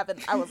I was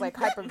like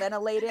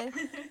hyperventilating.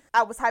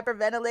 I was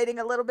hyperventilating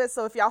a little bit,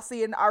 so if y'all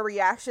see in our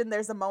reaction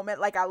there's a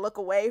moment like I look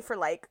away for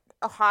like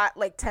a hot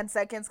like 10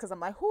 seconds because I'm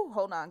like, whoo,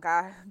 hold on,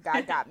 God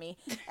got me.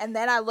 And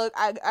then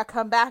I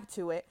come back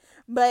to it,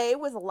 but it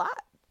was a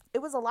lot.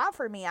 It was a lot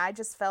for me. I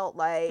just felt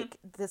like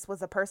this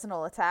was a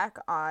personal attack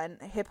on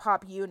Hip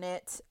Hop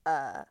Unit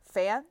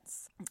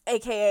fans,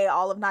 aka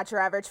all of Not Your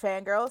Average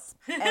Fangirls.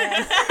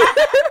 And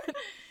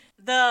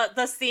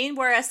the scene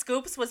where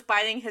Scoops was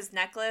biting his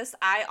necklace,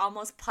 I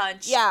almost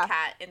punched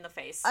Kat in the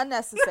face.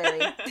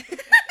 Unnecessary.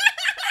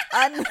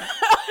 Unnecessary.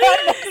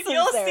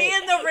 You'll see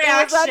in the reaction.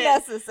 It was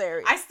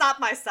unnecessary. I stopped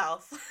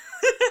myself.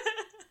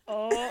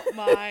 Oh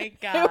my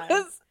God. It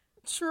was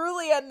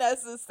truly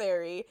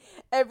unnecessary.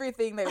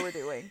 Everything they were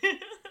doing.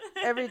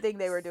 Everything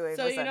they were doing.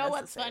 So was you know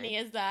unnecessary. what's funny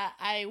is that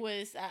I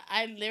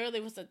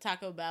literally was at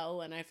Taco Bell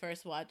when I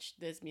first watched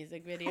this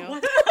music video.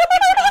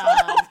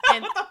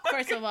 And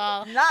first of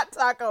all, not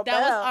Taco Bell.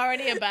 That was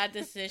already a bad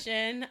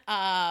decision.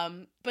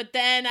 But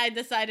then I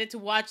decided to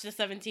watch the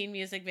 17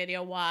 music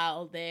video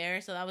while there,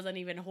 so that was an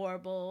even more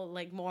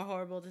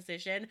horrible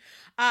decision.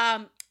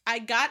 I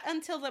got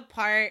until the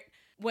part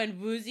when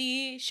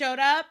Woozy showed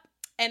up,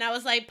 and I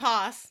was like,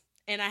 pause,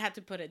 and I had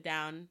to put it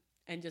down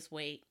and just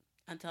wait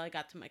until I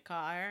got to my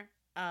car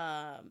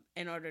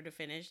in order to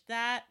finish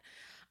that.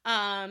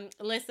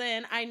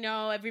 Listen, I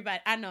know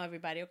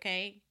everybody,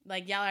 okay?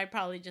 Like, y'all are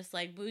probably just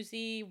like,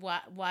 Woozy,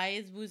 why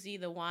is Woozy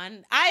the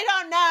one? I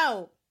don't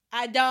know.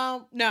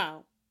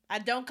 I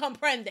don't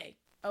comprende,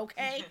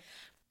 okay?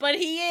 But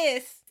he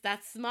is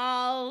that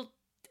small,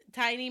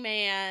 tiny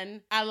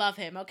man. I love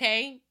him,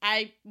 okay?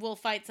 I will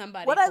fight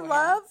somebody. What I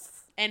love...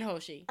 And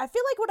Hoshi. I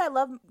feel like what I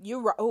love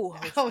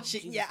Hoshi,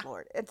 Jesus yeah.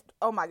 Lord.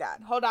 Oh my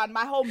God. Hold on.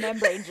 My whole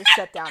membrane just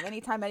shut down.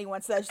 Anytime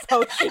anyone says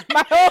Hoshi,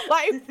 my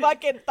whole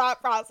fucking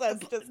thought process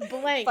just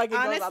blank. Fucking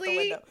Honestly, goes out the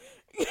window.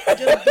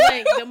 Just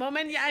blank. The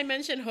moment I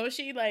mentioned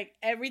Hoshi, like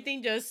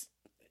everything just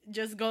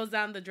goes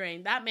down the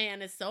drain. That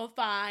man is so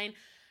fine.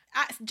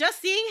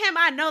 Just seeing him,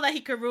 I know that he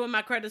could ruin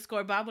my credit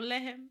score, but I would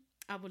let him.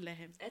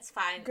 It's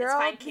fine. Girl, it's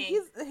fine,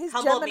 King. His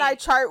Gemini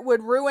chart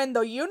would ruin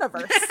the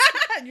universe.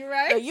 You're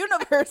right. The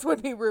universe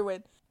would be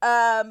ruined.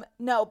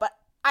 No, but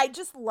I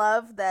just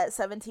love that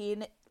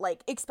 17,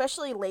 like,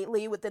 especially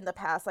lately within the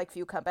past, like,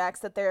 few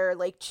comebacks, that they're,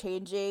 like,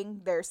 changing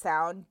their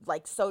sound,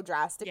 like, so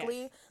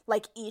drastically. Yes.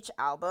 Like, each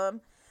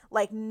album.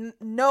 Like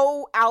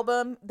no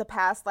album the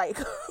past like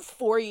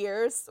 4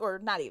 years, or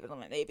not even,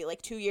 maybe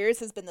like 2 years,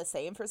 has been the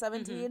same for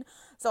 17.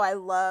 So I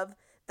love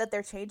that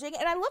they're changing,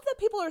 and I love that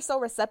people are so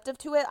receptive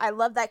to it. I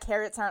love that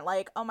Carrots aren't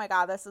like, oh my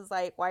god, this is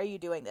like, why are you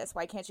doing this?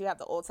 Why can't you have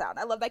the old sound?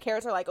 I love that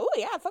Carrots are like, oh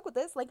yeah, fuck with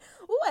this. Like,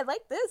 oh, I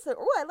like this. Or,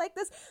 oh, I like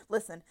this.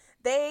 Listen,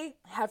 they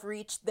have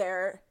reached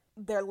their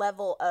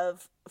level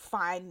of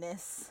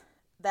fineness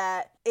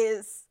that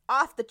is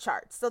off the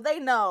charts. So they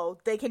know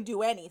they can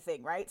do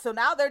anything, right? So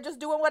now they're just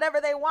doing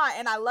whatever they want,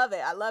 and I love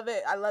it. I love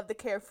it. I love the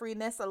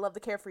carefreeness. I love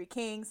the Carefree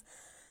Kings.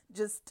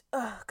 Just,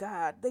 oh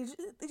god, they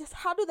just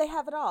how do they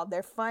have it all?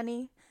 They're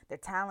funny, they're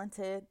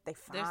talented, they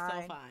fine. They're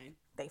so fine.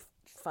 They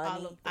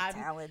funny, they're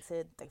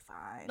talented, they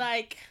fine.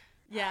 Like,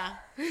 yeah.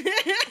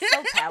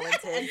 So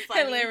talented. And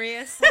funny.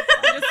 Hilarious.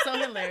 Just so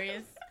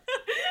hilarious.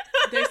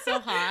 They're so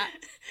hot.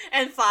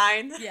 And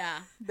fine. Yeah.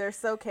 They're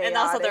so chaotic. And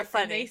also they're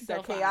funny. They're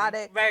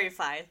chaotic. Very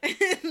fine.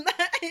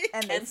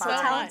 And they're so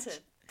fine.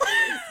 talented.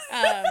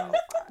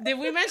 Did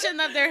we mention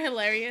that they're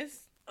hilarious?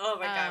 Oh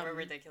my god, we're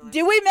ridiculous.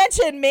 Do we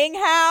mention Ming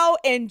Hao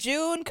and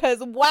June? Because,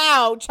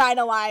 wow,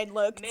 China Line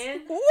looked...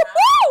 Woohoo!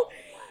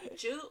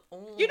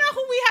 You know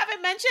who we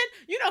haven't mentioned?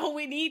 You know who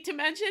we need to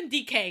mention?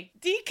 DK.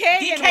 DK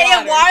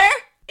and water?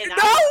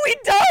 No, we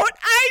don't.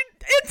 I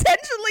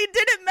intentionally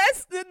didn't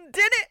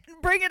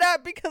bring it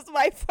up because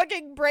my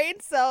fucking brain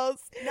cells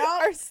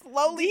are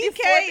slowly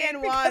DK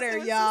and water,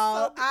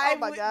 y'all. Oh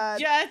my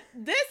god.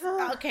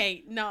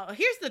 Okay, no,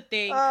 here's the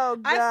thing. Oh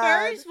god.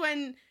 At first,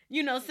 when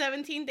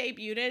 17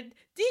 debuted,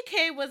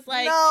 DK was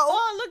like, No.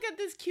 oh, look at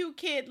this cute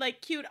kid,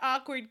 like cute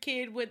awkward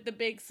kid with the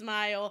big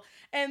smile.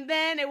 And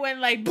then it went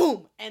like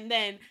boom, and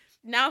then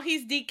now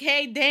he's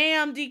DK.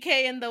 Damn,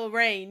 DK in the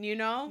rain,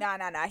 No.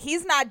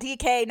 He's not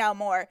DK no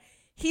more.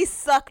 He's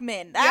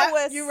Suckman. That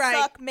was you're right.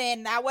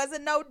 Suckman. That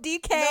wasn't no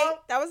DK.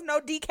 Nope. That was no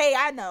DK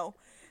I know.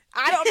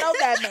 I don't know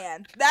that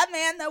man. That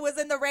man that was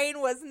in the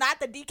rain was not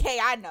the DK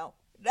I know.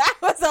 That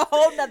was a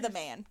whole nother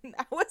man.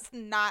 That was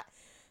not.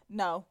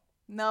 No,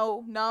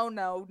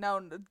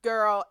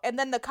 girl. And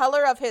then the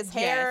color of his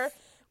hair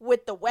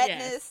with the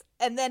wetness,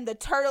 and then the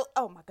turtle.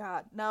 Oh my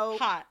god, no.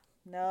 Hot.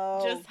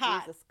 No. Just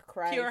hot. Jesus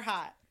Christ. Pure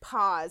hot.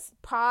 Pause,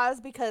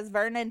 because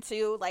Vernon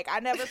too. Like, I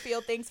never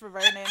feel things for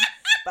Vernon,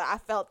 but I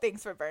felt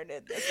things for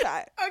Vernon this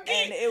time.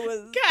 Okay. And it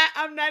was... God,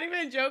 I'm not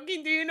even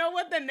joking. Do you know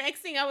what the next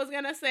thing I was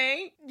going to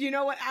say? You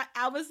know what?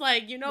 I was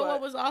like,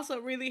 what was also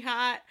really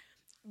hot?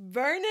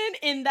 Vernon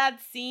in that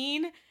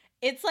scene,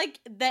 it's like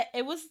that.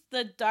 It was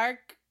the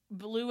dark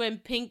blue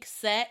and pink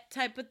set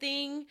type of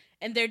thing.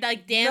 And they're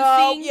like dancing.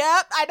 No,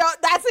 yep. I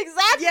don't... That's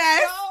exactly...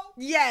 Yes. No.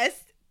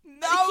 Yes.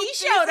 No, he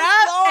Jesus showed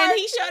up, Lord. and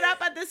he showed up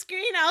at the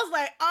screen. I was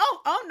like,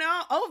 oh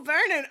no, oh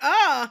Vernon,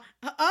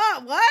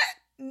 what?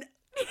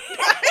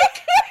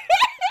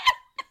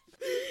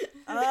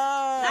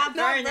 Not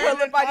Vernon.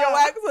 Pull up on your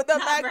wax with the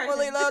back Vernon.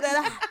 fully loaded.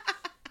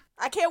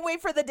 I can't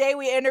wait for the day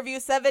we interview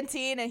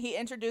 17 and he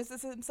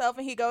introduces himself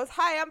and he goes,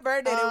 "Hi, I'm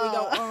Vernon," and we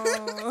go,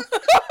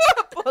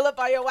 pull up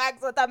on your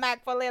wax with the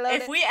Mac fully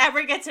loaded. If we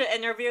ever get to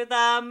interview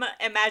them,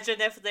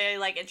 imagine if they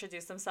like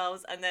introduce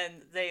themselves and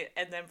then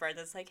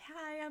Vernon's like,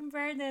 "Hi, I'm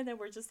Vernon," and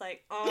we're just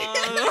like,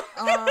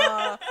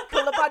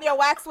 pull up on your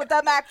wax with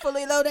the Mac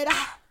fully loaded.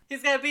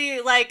 He's gonna be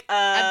like,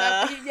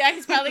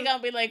 he's probably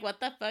gonna be like,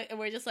 "What the fuck?" And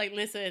we're just like,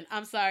 "Listen,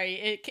 I'm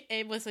sorry,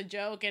 it was a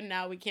joke, and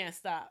now we can't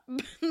stop."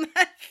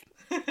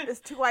 It's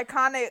too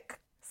iconic,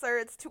 sir.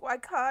 It's too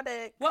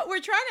iconic. What we're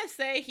trying to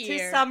say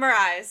here, to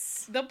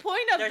summarize, the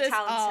point of this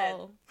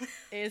all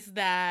is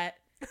that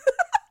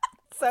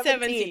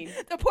 17.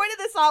 The point of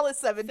this all is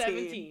 17.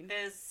 17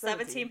 is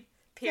 17.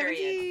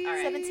 Period. All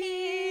right.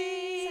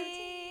 17.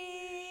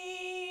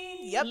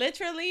 Yep.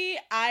 Literally,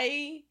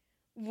 I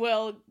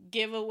will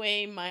give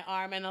away my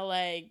arm and a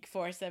leg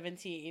for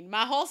 17.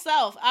 My whole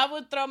self. I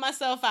would throw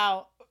myself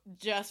out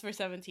just for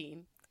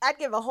 17. I'd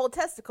give a whole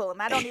testicle,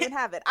 and I don't even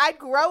have it. I'd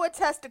grow a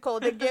testicle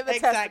to give a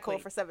testicle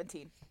for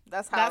 17.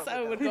 That's how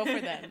I would go for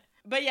them.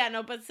 But yeah,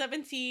 no, but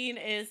 17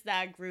 is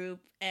that group,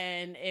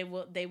 and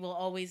they will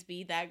always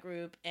be that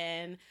group.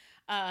 And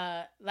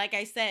like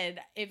I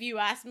said, if you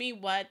ask me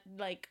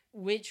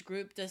which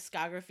group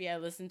discography I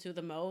listen to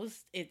the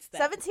most, it's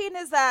that. 17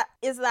 is that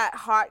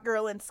hot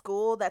girl in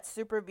school that's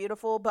super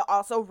beautiful, but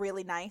also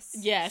really nice.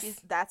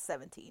 Yes. That's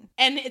 17.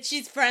 And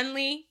she's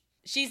friendly.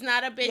 She's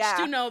not a bitch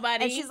to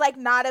nobody. And she's like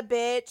not a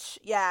bitch.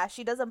 Yeah,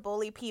 she doesn't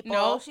bully people.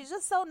 No. She's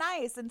just so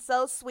nice and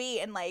so sweet.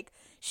 And like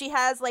she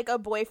has like a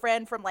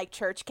boyfriend from like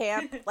church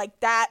camp. Like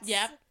that's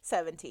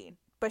 17.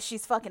 But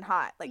she's fucking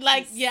hot.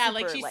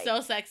 She's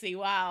so sexy.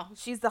 Wow.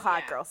 She's the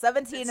hot girl.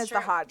 17 is the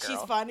hot girl.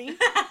 She's funny.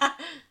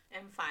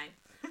 I'm fine.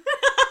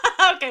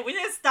 Okay, we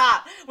need to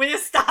stop. Yeah,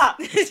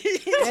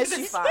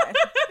 she's fine.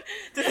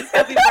 This is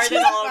gonna be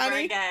Vernon all over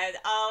again.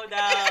 Oh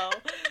no.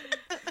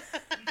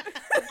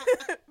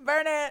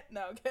 Burn it.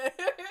 No, okay.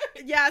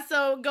 Yeah,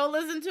 so go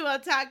listen to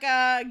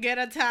Ataka, Get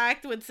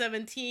Attacked with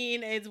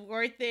 17. It's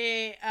worth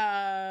it.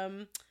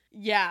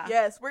 Yeah.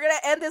 Yes, we're gonna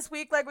end this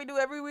week like we do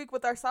every week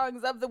with our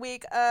songs of the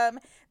week.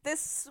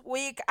 This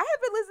week I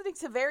have been listening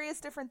to various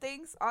different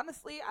things.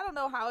 Honestly, I don't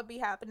know how it be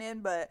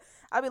happening, but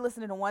I've been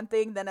listening to one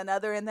thing, then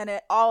another, and then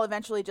it all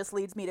eventually just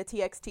leads me to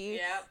TXT.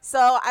 Yep.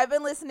 So I've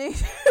been listening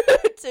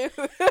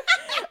to.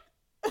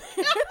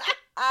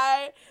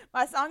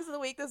 My songs of the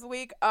week this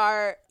week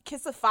are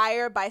 "Kiss of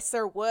Fire" by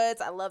Sir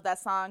Woods. I love that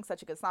song.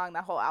 Such a good song.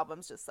 That whole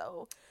album's just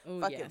so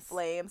fucking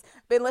flames.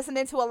 Been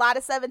listening to a lot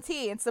of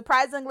 17.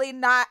 Surprisingly,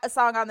 not a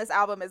song on this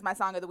album is my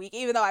song of the week,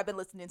 even though I've been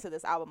listening to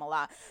this album a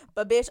lot.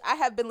 But bitch, I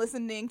have been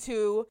listening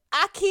to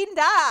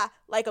Akinda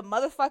like a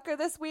motherfucker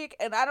this week,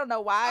 and I don't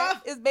know why.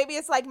 Maybe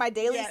it's like my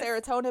daily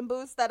serotonin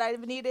boost that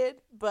I've needed.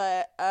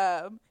 But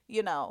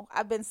you know,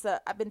 I've been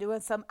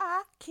doing some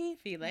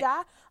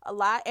Akinda a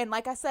lot, and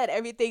like I said,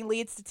 everything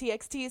leads to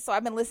TXT. So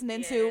I've been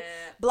listening to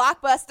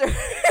Blockbuster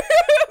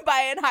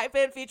by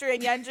Enhypen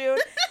featuring Yeonjun,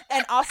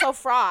 and also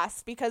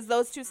Frost, because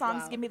those two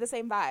songs give me the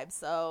same vibe.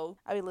 So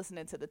I've been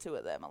listening to the two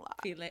of them a lot.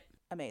 Feel it.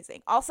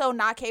 Amazing. Also,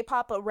 not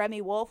K-pop, but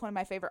Remy Wolf, one of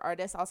my favorite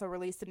artists, also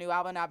released a new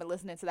album. I've been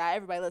listening to that.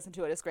 Everybody listen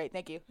to it. It's great.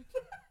 Thank you.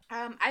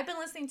 I've been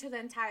listening to the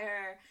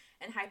entire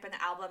Enhypen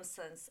album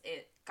since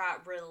it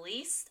got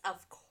released,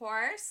 of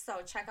course. So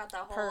check out the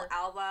whole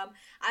album.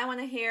 I want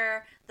to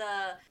hear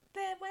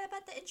what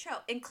about the intro?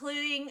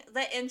 Including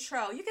the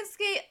intro. You can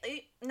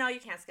skip. No, you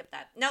can't skip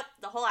that. Nope,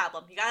 the whole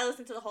album. You gotta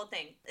listen to the whole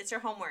thing. It's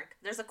your homework.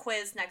 There's a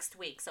quiz next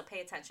week, so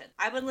pay attention.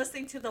 I've been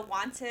listening to the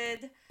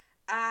Wanted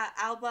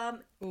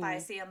album by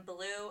CM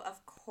Blue,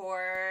 of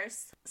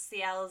course.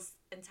 CL's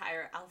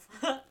entire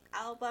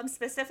album,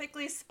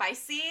 specifically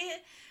Spicy.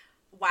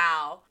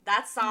 Wow,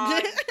 that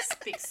song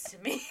speaks to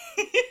me.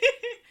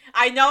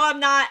 I know I'm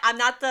not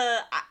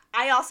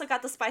I also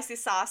got the spicy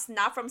sauce,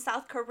 not from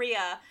South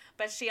Korea,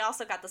 but she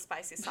also got the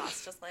spicy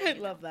sauce, just like I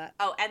love that.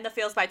 Oh, and the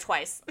Feels by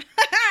Twice.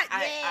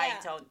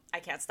 I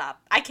can't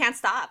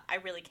stop. I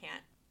really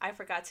can't. I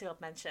forgot to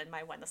mention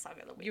my When the Song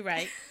of the Week. You're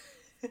right.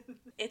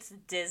 It's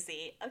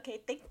Dizzy.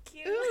 Okay, thank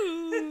you.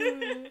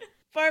 Ooh.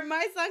 For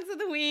my songs of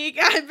the week,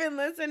 I've been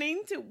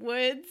listening to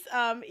Woods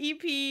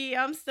EP.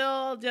 I'm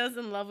still just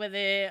in love with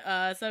it.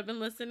 So I've been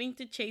listening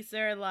to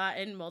Chaser a lot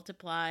and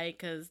Multiply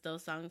because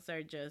those songs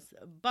are just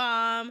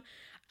bomb.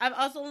 I've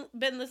also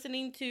been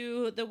listening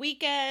to The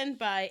Weeknd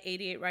by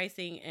 88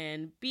 Rising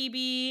and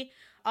BB.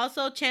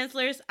 Also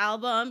Chancellor's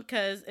album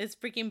because it's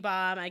freaking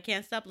bomb. I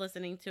can't stop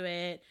listening to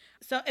it.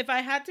 So if I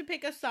had to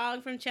pick a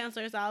song from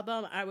Chancellor's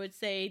album, I would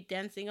say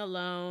Dancing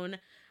Alone,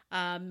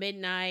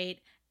 Midnight,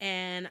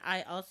 and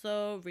I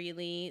also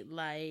really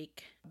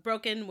like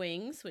Broken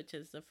Wings, which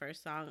is the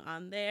first song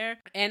on there.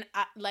 And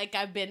like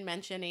I've been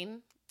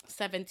mentioning,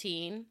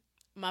 17,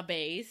 my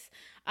bass.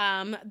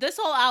 This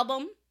whole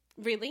album,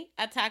 really,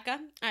 Attacca,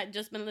 I've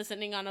just been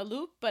listening on a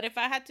loop. But if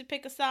I had to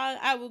pick a song,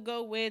 I would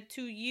go with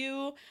To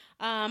You.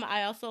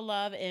 I also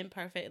love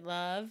Imperfect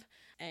Love.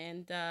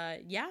 And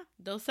yeah,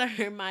 those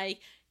are my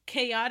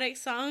chaotic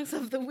songs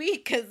of the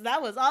week because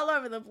that was all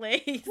over the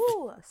place.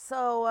 Woo.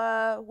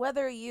 So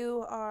whether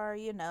you are,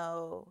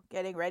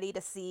 getting ready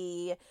to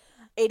see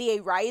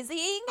 88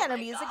 Rising at a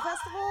music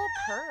festival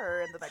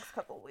in the next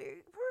couple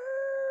weeks,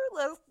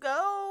 let's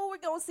go. We're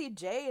going to see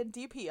Jay and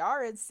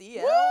DPR and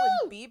CL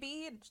and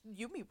BB and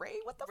Yumi Ray.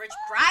 What the Rich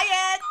fuck?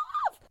 Brian!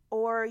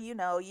 Or,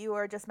 you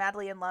are just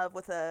madly in love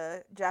with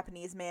a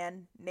Japanese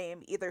man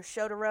named either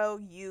Shotaro,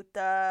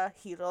 Yuta,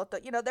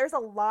 Hiroto. There's a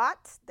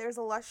lot.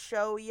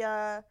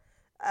 Shoya.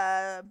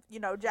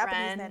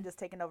 Japanese men just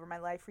taken over my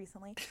life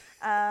recently.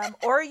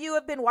 Or you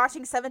have been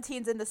watching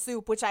 17s in the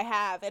Soup, which I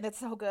have, and it's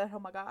so good. Oh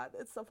my god,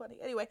 it's so funny.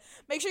 Anyway,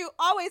 make sure you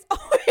always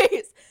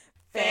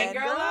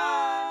fangirl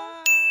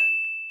on.